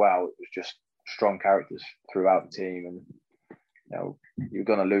team that did well, it was just strong characters throughout the team, and you're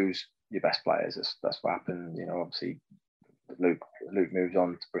going to lose your best players. That's what happened. Obviously Luke moves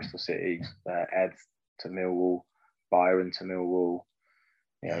on to Bristol City, Ed to Millwall, Byron to Millwall.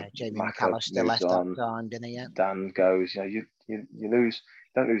 Jamie McAllister left that time, didn't he? Yeah. Dan goes. You lose.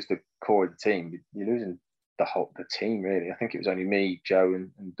 You don't lose the core of the team. You're losing the team really. I think it was only me, Joe,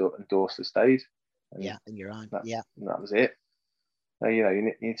 and Dorse that stayed. And yeah, you're right. And that was it. So,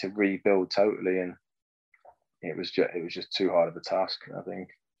 you need to rebuild totally, and it was just too hard of a task, I think.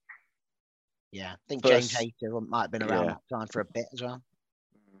 Yeah, I think James Hayter might have been around that time for a bit as well.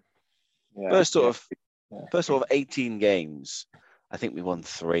 Yeah. First sort of 18 games, I think we won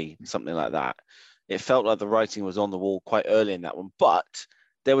 3, something like that. It felt like the writing was on the wall quite early in that one, but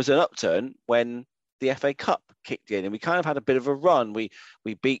there was an upturn when the FA Cup kicked in, and we kind of had a bit of a run. We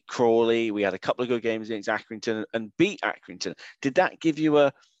beat Crawley. We had a couple of good games against Accrington and beat Accrington. Did that give you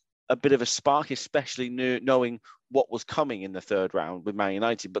a bit of a spark, especially knowing what was coming in the third round with Man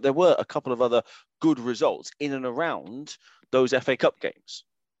United? But there were a couple of other good results in and around those FA Cup games.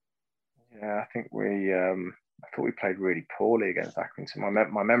 Yeah, I think I thought we played really poorly against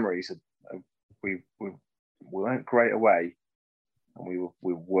Accrington. My memories are we weren't great away, and we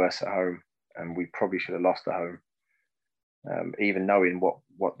were worse at home, and we probably should have lost at home. Even knowing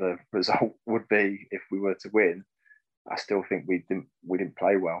what the result would be if we were to win, I still think we didn't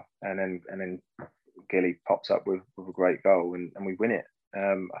play well. And then Gilly pops up with a great goal, and we win it.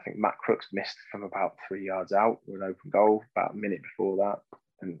 I think Matt Crooks missed from about 3 yards out with an open goal about a minute before that.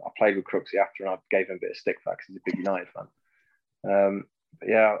 And I played with Crooksy after, and I gave him a bit of stick for that because he's a big United fan. But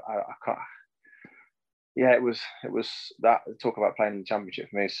yeah, I can't. Yeah, it was that talk about playing in the Championship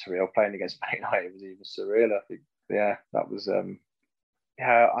for me is surreal. Playing against Man United was even surreal. I think. Yeah, that was. I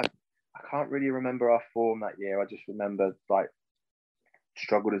can't really remember our form that year. I just remember like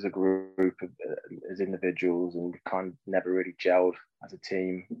struggled as a group, as individuals, and kind of never really gelled as a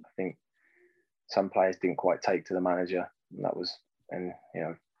team. I think some players didn't quite take to the manager, and that was. And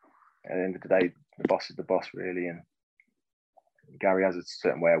at the end of the day, the boss is the boss, really. And Gary has a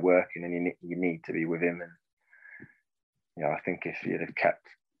certain way of working, and you need to be with him. And I think if you'd have kept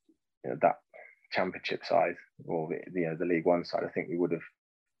that Championship side or the League One side, I think we would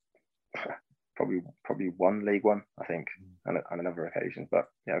have probably won League One. I think on another occasion. But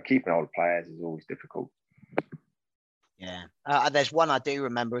keeping older players is always difficult. Yeah. There's one I do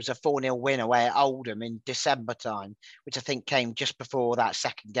remember as a 4-0 win away at Oldham in December time, which I think came just before that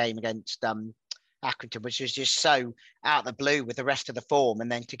second game against Accrington, which was just so out of the blue with the rest of the form,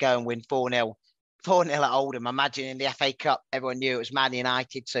 and then to go and win 4-0 at Oldham. Imagine in the FA Cup, everyone knew it was Man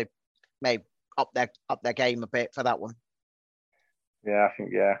United, so maybe up their game a bit for that one. Yeah, I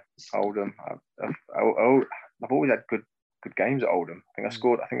think Oldham. I've always had good games at Oldham. I think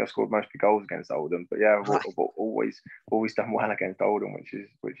I scored most of the goals against Oldham. But yeah, I've always done well against Oldham,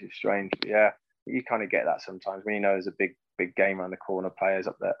 which is strange. But yeah, you kind of get that sometimes when there's a big game around the corner, players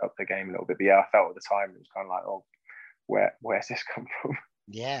up their game a little bit. But yeah, I felt at the time it was kind of like, oh, where's this come from?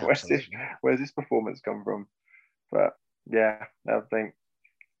 Yeah, where's this performance come from? But Yeah, I think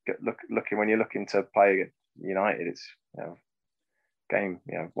looking when you're looking to play against United, it's game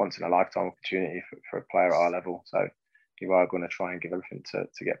once in a lifetime opportunity for a player at our level. So you are going to try and give everything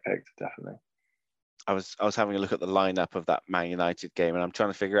to get picked, definitely. I was having a look at the lineup of that Man United game, and I'm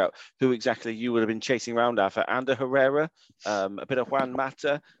trying to figure out who exactly you would have been chasing around after. Ander Herrera, a bit of Juan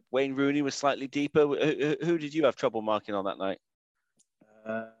Mata, Wayne Rooney was slightly deeper. Who did you have trouble marking on that night?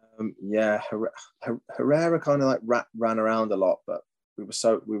 Herrera kind of like ran around a lot, but we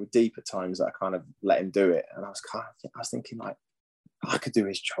were deep at times that I kind of let him do it, and I was thinking like I could do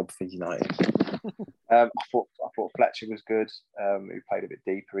his job for United. I thought Fletcher was good. Who played a bit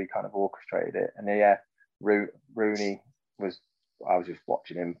deeper. He kind of orchestrated it, and Rooney was. I was just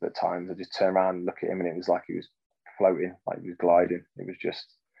watching him at times. I just turned around and look at him, and it was like he was floating, like he was gliding. It was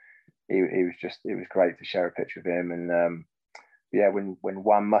just, it was great to share a picture of him. And when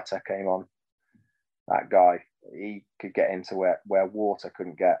Juan Mata came on, that guy, he could get into where water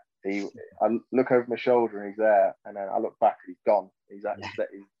couldn't get. I look over my shoulder and he's there, and then I look back and he's gone. He's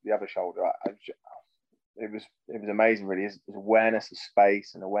the other shoulder. It was amazing, really. His awareness of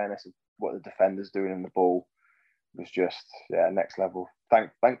space and awareness of what the defender's doing in the ball was just next level.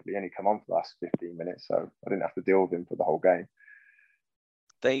 Thankfully, he only come on for the last 15 minutes, so I didn't have to deal with him for the whole game.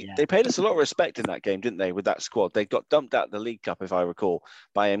 They paid us a lot of respect in that game, didn't they, with that squad? They got dumped out of the League Cup, if I recall,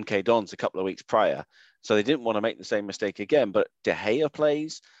 by MK Dons a couple of weeks prior. So they didn't want to make the same mistake again. But De Gea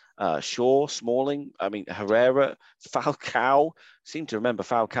plays, Shaw, Smalling, Herrera, Falcao. Seem to remember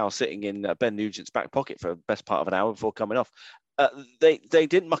Falcao sitting in Ben Nugent's back pocket for the best part of an hour before coming off. They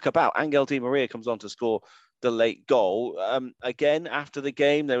didn't muck about. Angel Di Maria comes on to score the late goal. Again, after the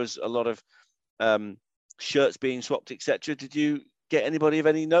game, there was a lot of shirts being swapped, etc. Did you get anybody of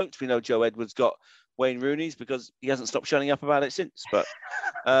any note? We know Joe Edwards got Wayne Rooney's because he hasn't stopped shutting up about it since. But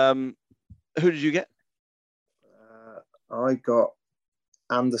who did you get? I got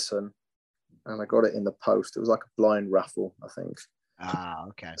Anderson, and I got it in the post. It was like a blind raffle, I think.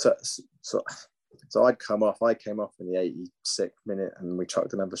 Okay. So I came off in the 86th minute, and we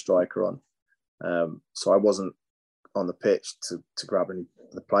chucked another striker on. So I wasn't on the pitch to grab any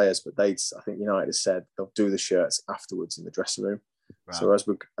of the players, but I think United has said they'll do the shirts afterwards in the dressing room. Right. So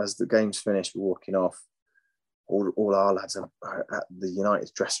as the game's finished, we're walking off. All our lads are at the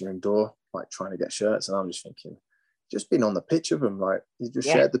United dressing room door, like trying to get shirts, and I'm just thinking, just been on the pitch of them, like you just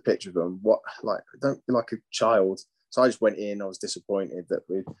shared the pitch of them. What, like, don't be like a child. So I just went in. I was disappointed that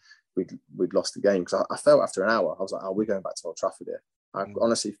we'd lost the game, because I felt after an hour, I was like, we're going back to Old Trafford here. I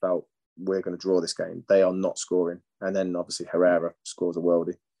honestly felt we're going to draw this game. They are not scoring, and then obviously Herrera scores a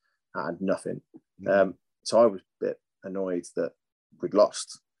worldie and nothing. So I was a bit annoyed that we'd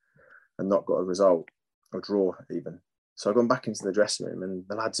lost and not got a result, or draw even. So I've gone back into the dressing room, and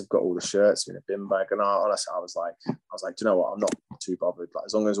the lads have got all the shirts in a bin bag. And honestly, I was like, do you know what? I'm not too bothered. Like,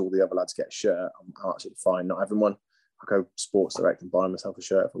 as long as all the other lads get a shirt, I'm absolutely fine. Not having one. I'll go Sports Direct and buy myself a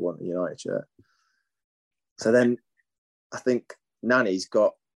shirt if I want a United shirt. So then I think Nanny's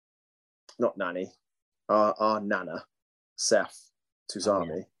got, not Nanny, our Nana, Seth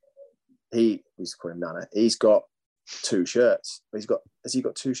Tuzami. We used to call him Nana. He's got 2 shirts. Has he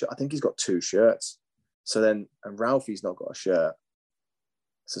got 2 shirts? I think he's got 2 shirts. So then, and Ralphie's not got a shirt.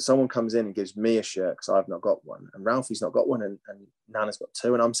 So someone comes in and gives me a shirt because I've not got one, and Ralphie's not got one, and Nana's got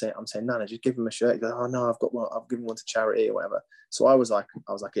 2. And I'm saying, Nana, just give him a shirt. He goes, oh no, I've got one. I've given one to charity or whatever. So I was like,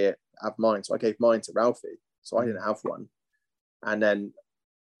 here, have mine. So I gave mine to Ralphie. So I didn't have one. And then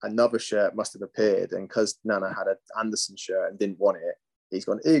another shirt must have appeared, and because Nana had an Anderson shirt and didn't want it, he's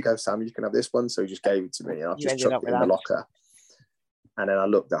gone, here you go, Sam, you can have this one. So he just gave it to me, and I've just chucked it in the locker. And then I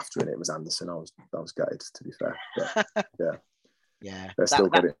looked after it, and it was Anderson. I was gutted, to be fair. But yeah. They're still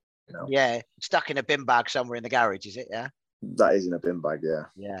good. You know? Yeah, stuck in a bin bag somewhere in the garage, is it? Yeah. That is in a bin bag, yeah.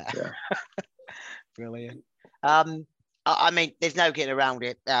 Yeah. Brilliant. I mean, there's no getting around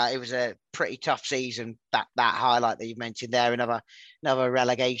it. It was a pretty tough season. That highlight that you mentioned there, another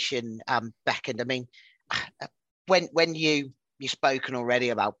relegation beckoned. I mean, when you've spoken already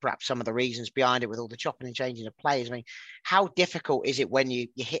about perhaps some of the reasons behind it with all the chopping and changing of players. I mean, how difficult is it when you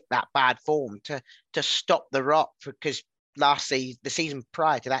hit that bad form to stop the rot? Because the season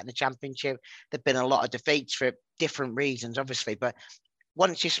prior to that in the Championship, there've been a lot of defeats for different reasons, obviously. But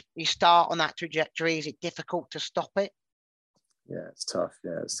once you start on that trajectory, is it difficult to stop it? Yeah, it's tough.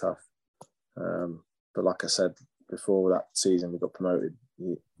 But like I said before, that season we got promoted,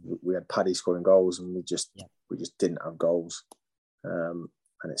 we had Paddy scoring goals, and we just didn't have goals. And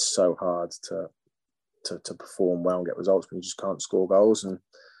it's so hard to perform well and get results when you just can't score goals. And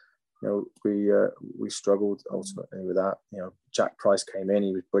we struggled ultimately with that. Jack Price came in;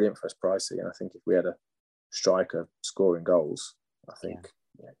 he was brilliant for us, Pricey. And I think if we had striker scoring goals, I think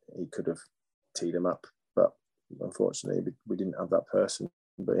he could have teed him up. But unfortunately, we didn't have that person.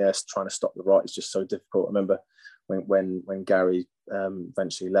 But yes, trying to stop the rot is just so difficult. I remember when Gary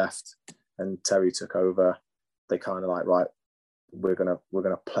eventually left and Terry took over, they kind of like, right, we're gonna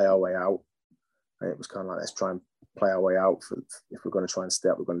play our way out. And it was kind of like, let's try and play our way out. If we're going to try and stay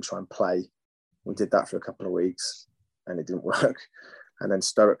up, we're going to try and play. We did that for a couple of weeks, and it didn't work. And then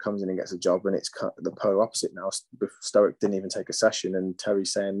Stoic comes in and gets a job, and it's the polar opposite now. Stoic didn't even take a session, and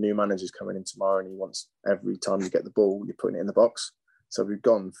Terry's saying new manager's coming in tomorrow, and he wants every time you get the ball, you're putting it in the box. So we've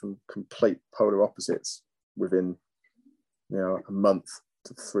gone from complete polar opposites within, a month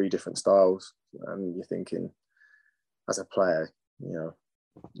to 3 different styles. And you're thinking, as a player,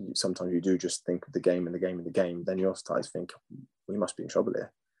 sometimes you do just think of the game and the game and the game. Then you're starting to think, we must be in trouble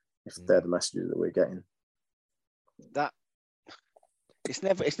here if they're the messages that we're getting. That it's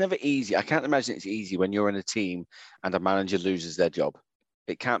never easy. I can't imagine it's easy when you're in a team and a manager loses their job.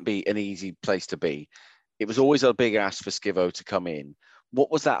 It can't be an easy place to be. It was always a big ask for Skivo to come in.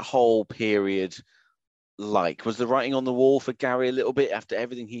 What was that whole period like? Was the writing on the wall for Gary a little bit after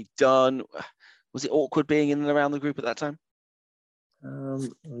everything he'd done? Was it awkward being in and around the group at that time?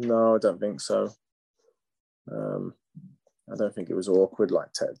 No, I don't think so. I don't think it was awkward. Like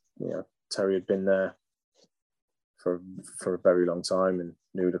Terry had been there for a very long time and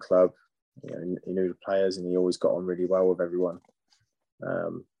knew the club. He knew the players, and he always got on really well with everyone.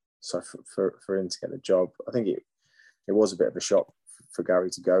 So for him to get the job, I think it was a bit of a shock for Gary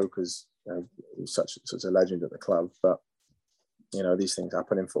to go, because he was such a legend at the club. But these things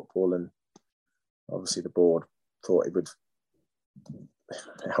happen in football, and obviously the board thought it would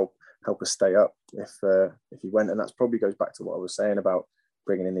help us stay up if he went. And that's probably goes back to what I was saying about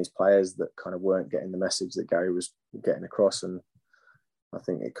bringing in these players that kind of weren't getting the message that Gary was getting across. And I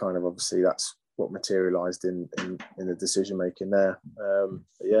think it kind of, obviously that's what materialised in the decision making there.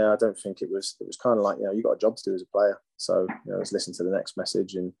 I don't think it was kind of like, you got a job to do as a player, so let's listen to the next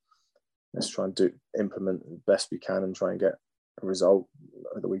message and let's try and implement the best we can and try and get a result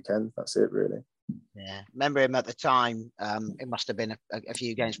at the weekend. That's it, really. Yeah, remember him at the time. It must have been a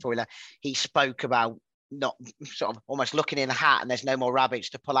few games before he spoke about not sort of almost looking in a hat and there's no more rabbits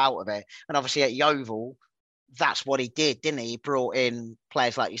to pull out of it. And obviously at Yeovil, that's what he did, didn't he? He brought in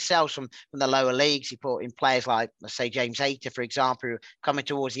players like yourselves from the lower leagues. He brought in players like, let's say, James Hayter, for example, who were coming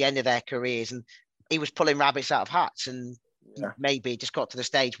towards the end of their careers, and he was pulling rabbits out of hats. And maybe it just got to the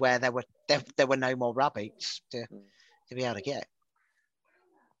stage where there were no more rabbits to be able to get.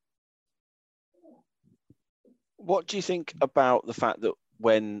 What do you think about the fact that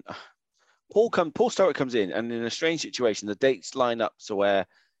when Paul Stoic comes in, and in a strange situation, the dates line up to where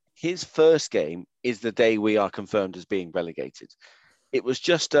his first game is the day we are confirmed as being relegated? It was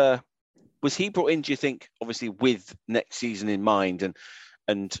just was he brought in, do you think, obviously with next season in mind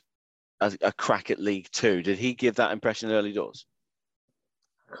and a crack at League Two? Did he give that impression early doors?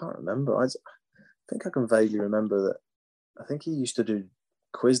 I can't remember. I think I can vaguely remember that. I think he used to do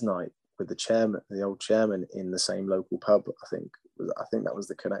quiz night with the old chairman in the same local pub. I think that was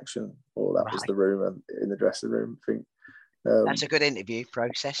the connection, or that was the room in the dressing room. I think that's a good interview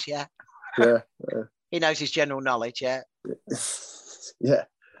process. Yeah. He knows his general knowledge. Yeah. Yeah.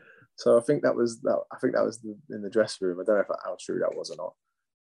 So I think that was in the dressing room. I don't know how true that was or not,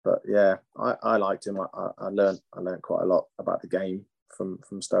 but yeah, I liked him. I learned quite a lot about the game from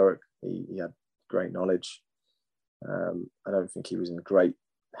Stoic. He had great knowledge. I don't think he was in great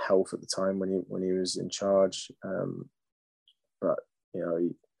health at the time when he was in charge, but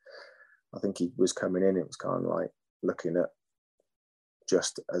I think he was coming in. It was kind of like looking at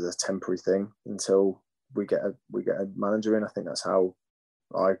just as a temporary thing until we get a manager in. I think that's how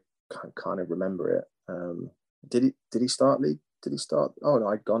I kind of remember it. Did he start league? Did he start? Oh no,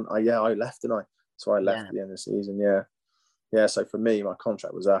 I'd gone. I left, didn't I? So I left at the end of the season. Yeah. So for me, my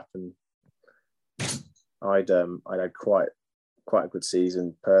contract was up, and I'd had quite a good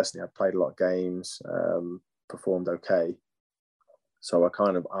season personally. I played a lot of games, performed okay. So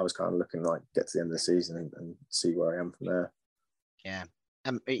I was kind of looking like get to the end of the season and see where I am from there. Yeah.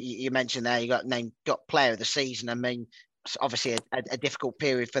 You mentioned there you got player of the season. I mean, it's obviously a difficult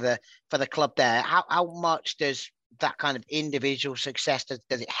period for the club there. How much does that kind of individual success does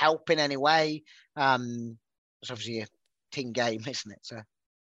it help in any way? It's obviously a team game, isn't it? So.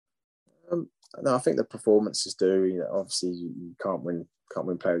 No, I think the performances do. Obviously, you can't win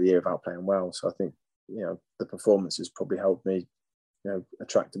player of the year without playing well. So I think the performances probably helped me,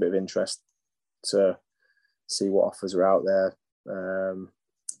 attract a bit of interest to see what offers are out there,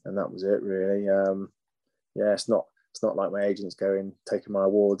 and that was it really. It's not it's not like my agent's taking my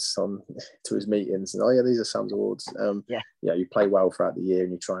awards on to his meetings and, oh yeah, these are Sam's awards. You play well throughout the year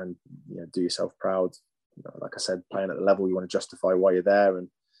and you try and do yourself proud. Like I said, playing at the level, you want to justify why you're there and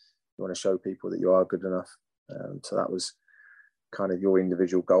you want to show people that you are good enough. So that was kind of your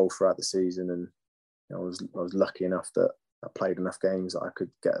individual goal throughout the season. And I was lucky enough that I played enough games that I could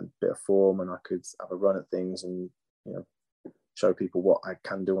get a bit of form and I could have a run at things and show people what I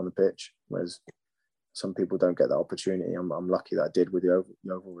can do on the pitch. Whereas some people don't get that opportunity. I'm lucky that I did with the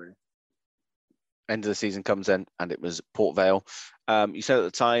Yeovil, really. End of the season comes in and it was Port Vale. You said at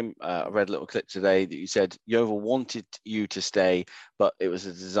the time, I read a little clip today that you said Yeovil wanted you to stay, but it was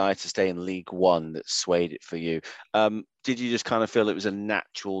a desire to stay in League One that swayed it for you. Did you just kind of feel it was a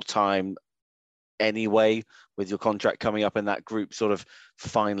natural time anyway, with your contract coming up and that group sort of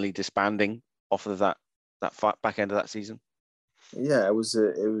finally disbanding off of that back end of that season? Yeah, it was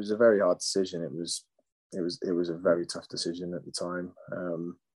a very hard decision. It was a very tough decision at the time.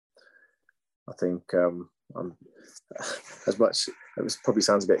 I think as much, it probably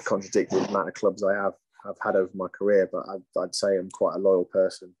sounds a bit contradictory, the amount of clubs I've had over my career, but I'd say I'm quite a loyal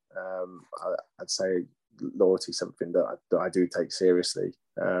person. I'd say loyalty is something that I do take seriously,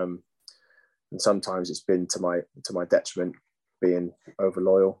 and sometimes it's been to my detriment being over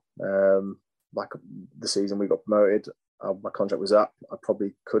loyal. Like the season we got promoted, my contract was up. I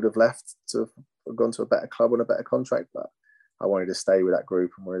probably could have left to have gone to a better club on a better contract, but I wanted to stay with that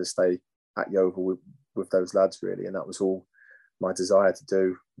group and wanted to stay at Yeovil with those lads, really, and that was all my desire to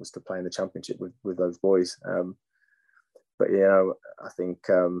do, was to play in the Championship with those boys. But I think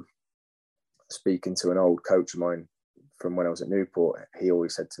speaking to an old coach of mine from when I was at Newport, he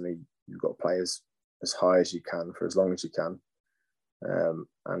always said to me, "You've got to play as high as you can for as long as you can."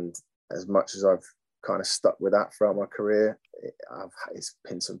 And as much as I've kind of stuck with that throughout my career, it's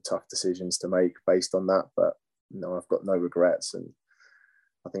been some tough decisions to make based on that. But I've got no regrets, and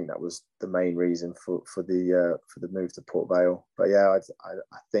I think that was the main reason for the move to Port Vale. But yeah,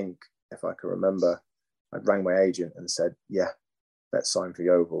 I think if I can remember, I rang my agent and said, "Yeah, let's sign for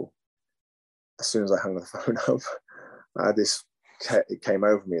Yeovil." As soon as I hung the phone up, it came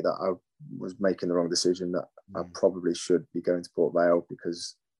over me that I was making the wrong decision, that I probably should be going to Port Vale,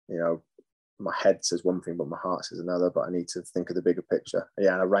 because my head says one thing but my heart says another, but I need to think of the bigger picture.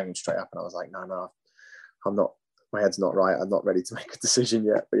 Yeah, and I rang him straight up and I was like, no, I'm not, my head's not right, I'm not ready to make a decision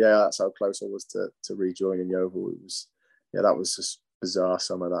yet. But yeah, that's how close I was to rejoining Yeovil. It was, that was just bizarre,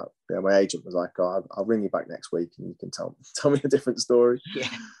 some of that. Yeah, my agent was like, "Oh, I'll ring you back next week and you can tell me a different story." Yeah,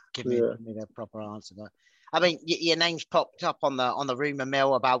 give me the proper answer. But I mean, your name's popped up on the rumour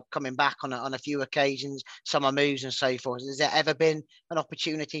mill about coming back on a few occasions, summer moves and so forth. Has there ever been an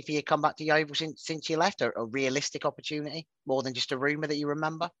opportunity for you to come back to Yeovil since you left, a realistic opportunity, more than just a rumour that you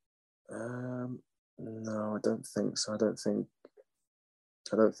remember? No, I don't think so. I don't think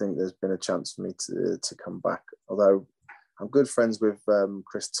there's been a chance for me to come back. Although I'm good friends with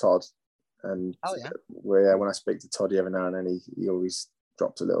Chris Todd, and when I speak to Todd every now and then, he always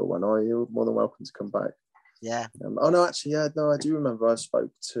drops a little one. "Oh, you're more than welcome to come back." Yeah. I do remember I spoke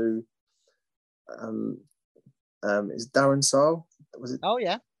to is Darren Sile? Was it? Oh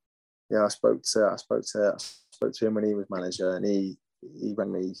yeah. Yeah, I spoke to him when he was manager, and he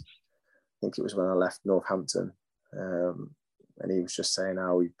rang me. I think it was when I left Northampton, and he was just saying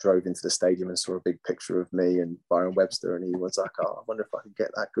how he drove into the stadium and saw a big picture of me and Byron Webster, and he was like, "Oh, I wonder if I could get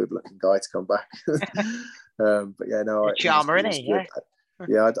that good-looking guy to come back." But yeah, no, a charmer, isn't he?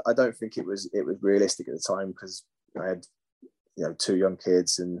 Yeah, I don't think it was realistic at the time, because I had two young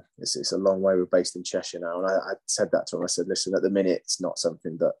kids, and it's a long way. We're based in Cheshire now, and I said that to him. I said, "Listen, at the minute, it's not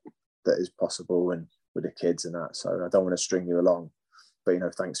something that is possible, and with the kids and that. So I don't want to string you along, but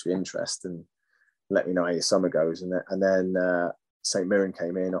thanks for your interest, and let me know how your summer goes." And then St Mirren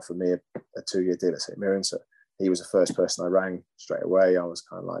came in, offered me a 2-year deal at St Mirren. So he was the first person I rang straight away. I was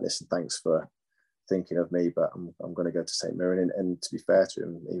kind of like, "Listen, thanks for thinking of me, but I'm going to go to St Mirren." And to be fair to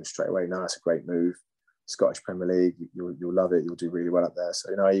him, he was straight away, "No, it's a great move. Scottish Premier League, you'll love it. You'll do really well up there." So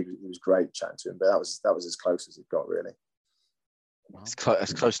he was great chatting to him, but that was as close as it got, really. It's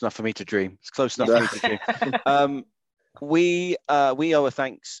close enough for me to dream. It's close enough for me to dream. We owe a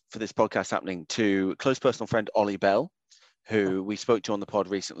thanks for this podcast happening to close personal friend Ollie Bell, who we spoke to on the pod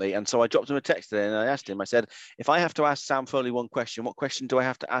recently. And so I dropped him a text today and I asked him, I said, "If I have to ask Sam Foley one question, what question do I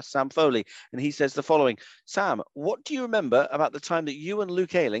have to ask Sam Foley?" And he says the following: "Sam, what do you remember about the time that you and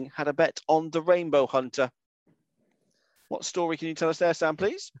Luke Ayling had a bet on the Rainbow Hunter?" What story can you tell us there, Sam,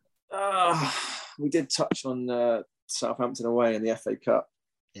 please? We did touch on Southampton away in the FA Cup.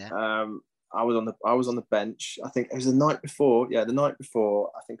 Yeah. I was on the bench. I think it was the night before. Yeah, the night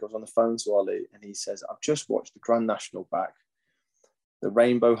before. I think I was on the phone to Ollie, and he says, "I've just watched the Grand National back. The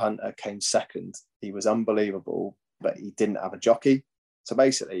Rainbow Hunter came second. He was unbelievable, but he didn't have a jockey. So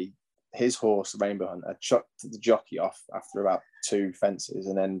basically, his horse, the Rainbow Hunter, chucked the jockey off after about 2 fences,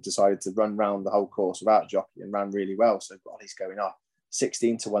 and then decided to run round the whole course without a jockey and ran really well. So Ollie's going up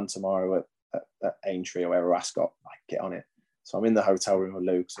 16-1 tomorrow at Aintree or wherever, Ascot. Like, get on it." So I'm in the hotel room with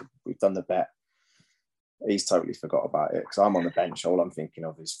Luke. So we've done the bet. He's totally forgot about it because I'm on the bench. All I'm thinking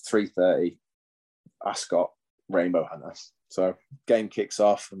of is 3:30, Ascot, Rainbow Hunter. So game kicks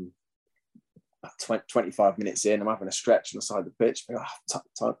off, and 25 minutes in, I'm having a stretch on the side of the pitch.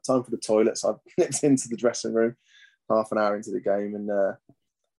 Time for the toilet. So I've nipped into the dressing room half an hour into the game and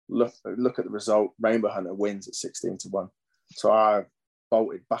look at the result. Rainbow Hunter wins at 16-1. So I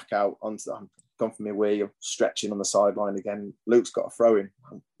bolted back out onto I'm gone for my wee. I'm stretching on the sideline again. Luke's got a throw in.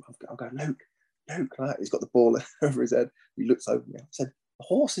 I'm going, Luke, right? He's got the ball over his head. He looks over me. I said, "The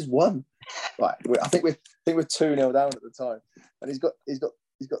horse has won." Like, I think we're 2-0 down at the time, and he's got the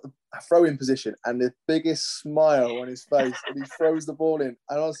throw-in position and the biggest smile on his face, and he throws the ball in.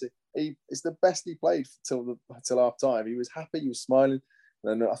 And honestly, it's the best he played till half time. He was happy, he was smiling.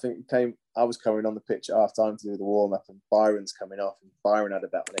 And then I think I was coming on the pitch at half time to do the warm up, and Byron's coming off, and Byron had a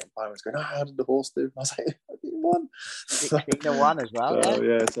bet on it. And Byron's going, "Oh, how did the horse do?" I was like, "I didn't won." 16-1 as well. So,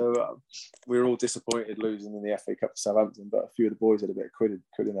 yeah, so we were all disappointed losing in the FA Cup to Southampton, but a few of the boys had a bit of quid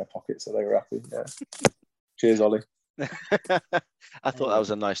in their pockets, so they were happy. Yeah. Cheers, Ollie. I thought that was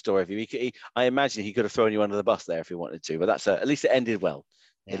a nice story of you. I imagine he could have thrown you under the bus there if he wanted to, but at least it ended well.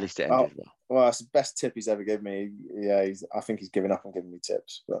 Yeah. At least it ended well. Well, that's the best tip he's ever given me. Yeah, I think he's given up on giving me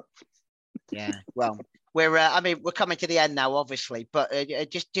tips. But yeah, well, we're coming to the end now, obviously. But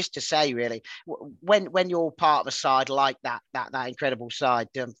just to say, really, when you're part of a side like that incredible side,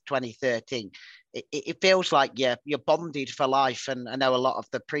 2013, it feels like you're bonded for life. And I know a lot of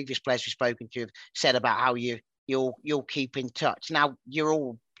the previous players we've spoken to have said about how you'll keep in touch. Now you're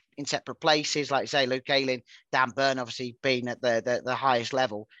all in separate places, like say Luke Ayling, Dan Burn, obviously being at the highest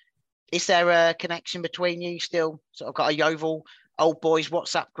level. Is there a connection between you? Still sort of got a Yeovil old boys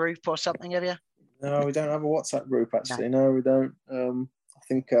WhatsApp group or something, have you? No, we don't have a WhatsApp group actually. No, we don't. I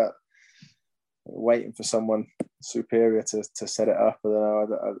think waiting for someone superior to set it up. I don't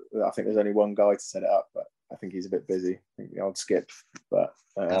know. I think there's only one guy to set it up, but I think he's a bit busy. I think the old Skip, but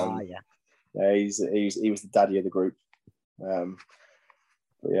yeah, he was the daddy of the group.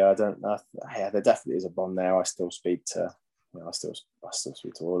 But yeah, I don't know. Yeah, there definitely is a bond there. I still speak to, I still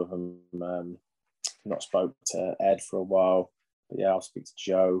speak to all of them. Not spoke to Ed for a while, but yeah, I'll speak to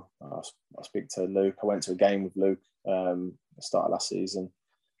Joe. I'll speak to Luke. I went to a game with Luke at the start of last season,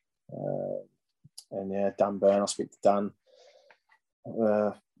 and yeah, Dan Byrne. I'll speak to Dan.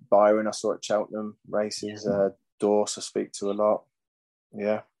 Byron, I saw at Cheltenham races. Dorse, I speak to a lot.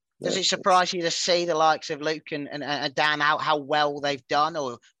 Yeah. Does it surprise you to see the likes of Luke and Dan out how well they've done,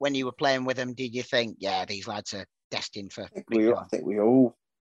 or when you were playing with them, did you think, yeah, these lads are destined for? I think we all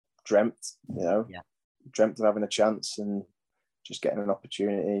dreamt, dreamt of having a chance and just getting an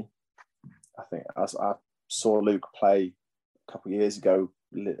opportunity. I think I saw Luke play a couple of years ago.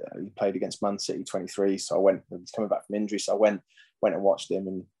 He played against Man City 23, so he's coming back from injury, so I went and watched him,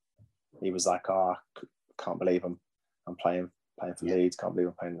 and he was like, "Oh, I can't believe I'm playing for Leeds. Can't believe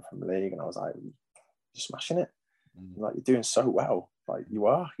I'm playing from the league." And I was like, "You're smashing it. Like, you're doing so well. Like,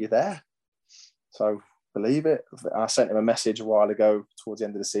 you're there. So believe it." I sent him a message a while ago towards the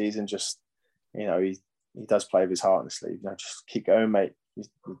end of the season. Just, he does play with his heart on his sleeve. Just keep going, mate.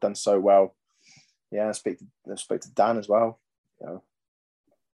 You've done so well. Yeah, I spoke to Dan as well.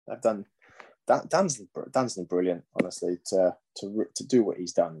 I've done. Dan's been brilliant, honestly. To do what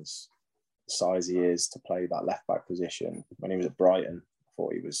he's done, is the size he is, to play that left back position. When he was at Brighton, I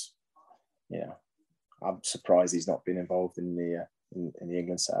thought he was. I'm surprised he's not been involved in the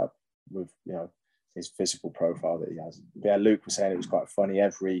England setup with his physical profile that he has. Yeah, Luke was saying it was quite funny.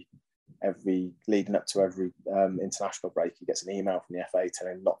 Every leading up to every international break, he gets an email from the FA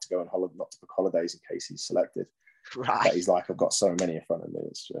telling him not to go on holiday, not to book holidays in case he's selected. Right. But he's like, "I've got so many in front of me.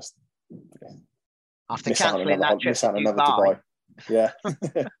 It's just after cancelling that trip miss out on another Dubai." Yeah.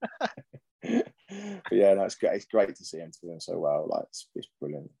 But yeah, no, it's great. It's great to see him doing so well. Like, it's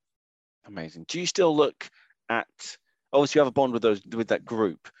brilliant. Amazing. Do you still look at? Obviously, you have a bond with that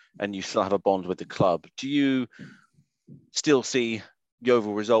group, and you still have a bond with the club. Do you still see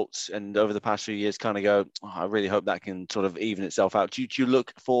Yeovil results, and over the past few years kind of go, I really hope that can sort of even itself out? Do you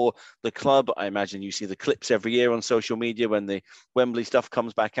look for the club? I imagine you see the clips every year on social media when the Wembley stuff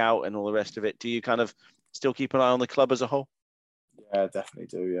comes back out and all the rest of it. Do you kind of still keep an eye on the club as a whole? Yeah, definitely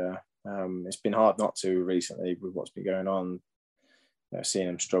do. Yeah, It's been hard not to recently with what's been going on. Seeing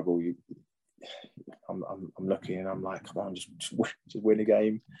them struggle, I'm looking and I'm like, come on, just win a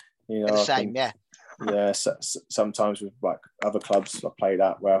game. The same, yeah. Sometimes with like other clubs I've played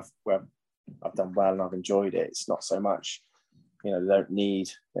at where I've done well and I've enjoyed it. It's not so much, they don't need.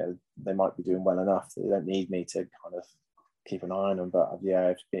 They might be doing well enough. They don't need me to kind of keep an eye on them. But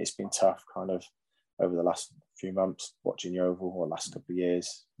it's been tough, kind of over the last few months watching Yeovil, or last couple of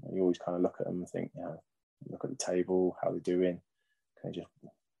years. You always kind of look at them and think, look at the table, how they're doing. Can just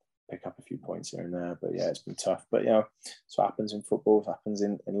pick up a few points here and there, but it's been tough. But it's what happens in football. It happens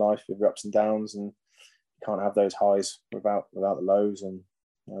in life with ups and downs, and you can't have those highs without the lows. And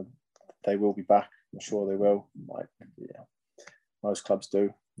they will be back. I'm sure they will. Like most clubs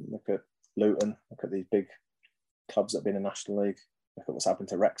do. Look at Luton. Look at these big clubs that have been in National League. Look at what's happened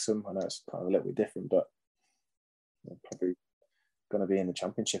to Wrexham. I know it's kind of a little bit different, but they're probably going to be in the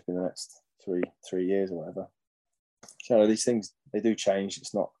Championship in the next three years or whatever. So these things, they do change.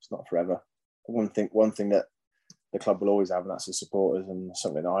 It's not forever. One thing that the club will always have, and that's the supporters, and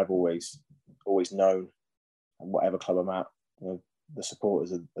something that I've always known. And whatever club I'm at, the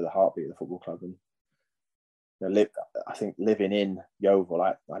supporters are the heartbeat of the football club. And I think living in Yeovil,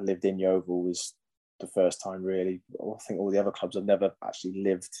 I lived in Yeovil was the first time really. I think all the other clubs I've never actually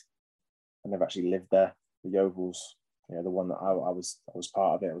lived. I never actually lived there. The Yeovil's, the one that I was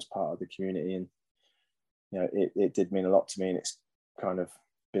part of it. I was part of the community, and it did mean a lot to me, and it's kind of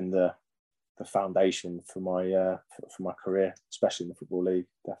been the foundation for my career, especially in the Football League,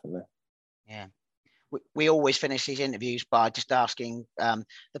 definitely. Yeah. We always finish these interviews by just asking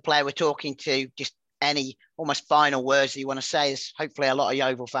the player we're talking to just any almost final words that you want to say. Hopefully a lot of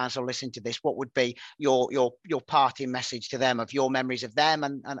Yeovil fans will listen to this. What would be your parting message to them of your memories of them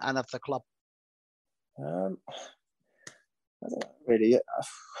and of the club? I don't know, really.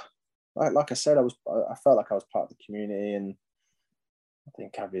 Like I said, I felt like I was part of the community, and I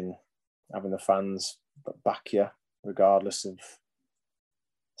think having the fans back you, regardless of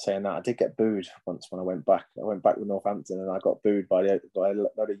saying that. I did get booed once when I went back. I went back with Northampton, and I got booed by a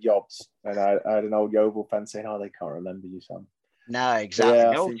load of yobs. And I had an old Yeovil fan saying, "Oh, they can't remember you, Sam." No, exactly.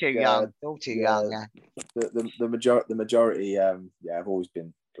 All too young. All too young. Yeah. The majority, have always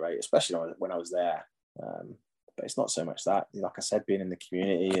been great, especially when I was there. But it's not so much that, like I said, being in the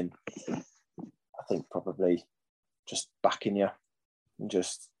community, and I think probably just backing you and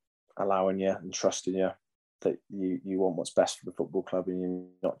just allowing you and trusting you that you want what's best for the football club, and you're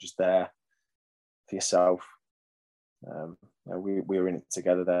not just there for yourself. We were in it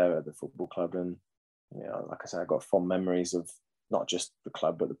together there at the football club, and like I said, I got fond memories of not just the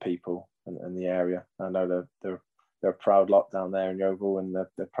club but the people and the area. I know they're a proud lot down there in Yeovil, and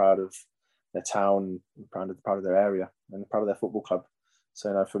they're proud of their town, proud of their area, and proud of their football club.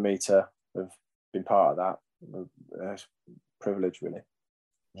 So for me to have been part of that, it's a privilege, really.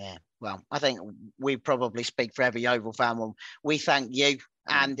 Yeah, well, I think we probably speak for every Yeovil fan when we thank you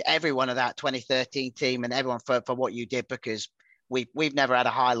and everyone of that 2013 team and everyone for what you did, because we've never had a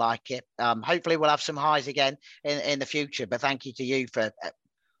high like it. Hopefully we'll have some highs again in the future, but thank you to you for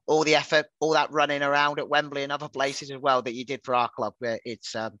all the effort, all that running around at Wembley and other places as well that you did for our club.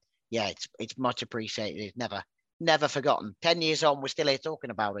 It's much appreciated. It's never forgotten. 10 years on, we're still here talking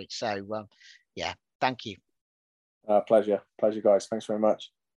about it. So thank you. Pleasure, guys. Thanks very much.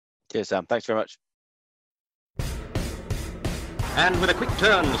 Cheers, Sam. Thanks very much. And with a quick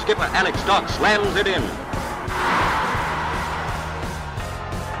turn, skipper Alex Dock slams it in.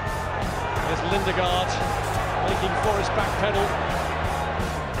 There's Lindegaard making Forrest backpedal.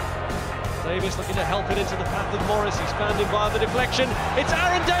 Davis looking to help it into the path of Morris. He's found him via the deflection. It's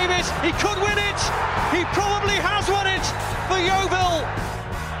Aaron Davis. He could win it. He probably has won it for Yeovil.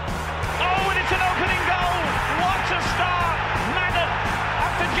 Oh, and it's an opening goal. What a start. Madden,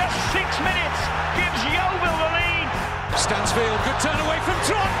 after just 6 minutes, gives Yeovil the lead. Stansfield, good turn away from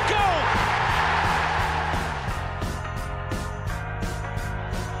Trot.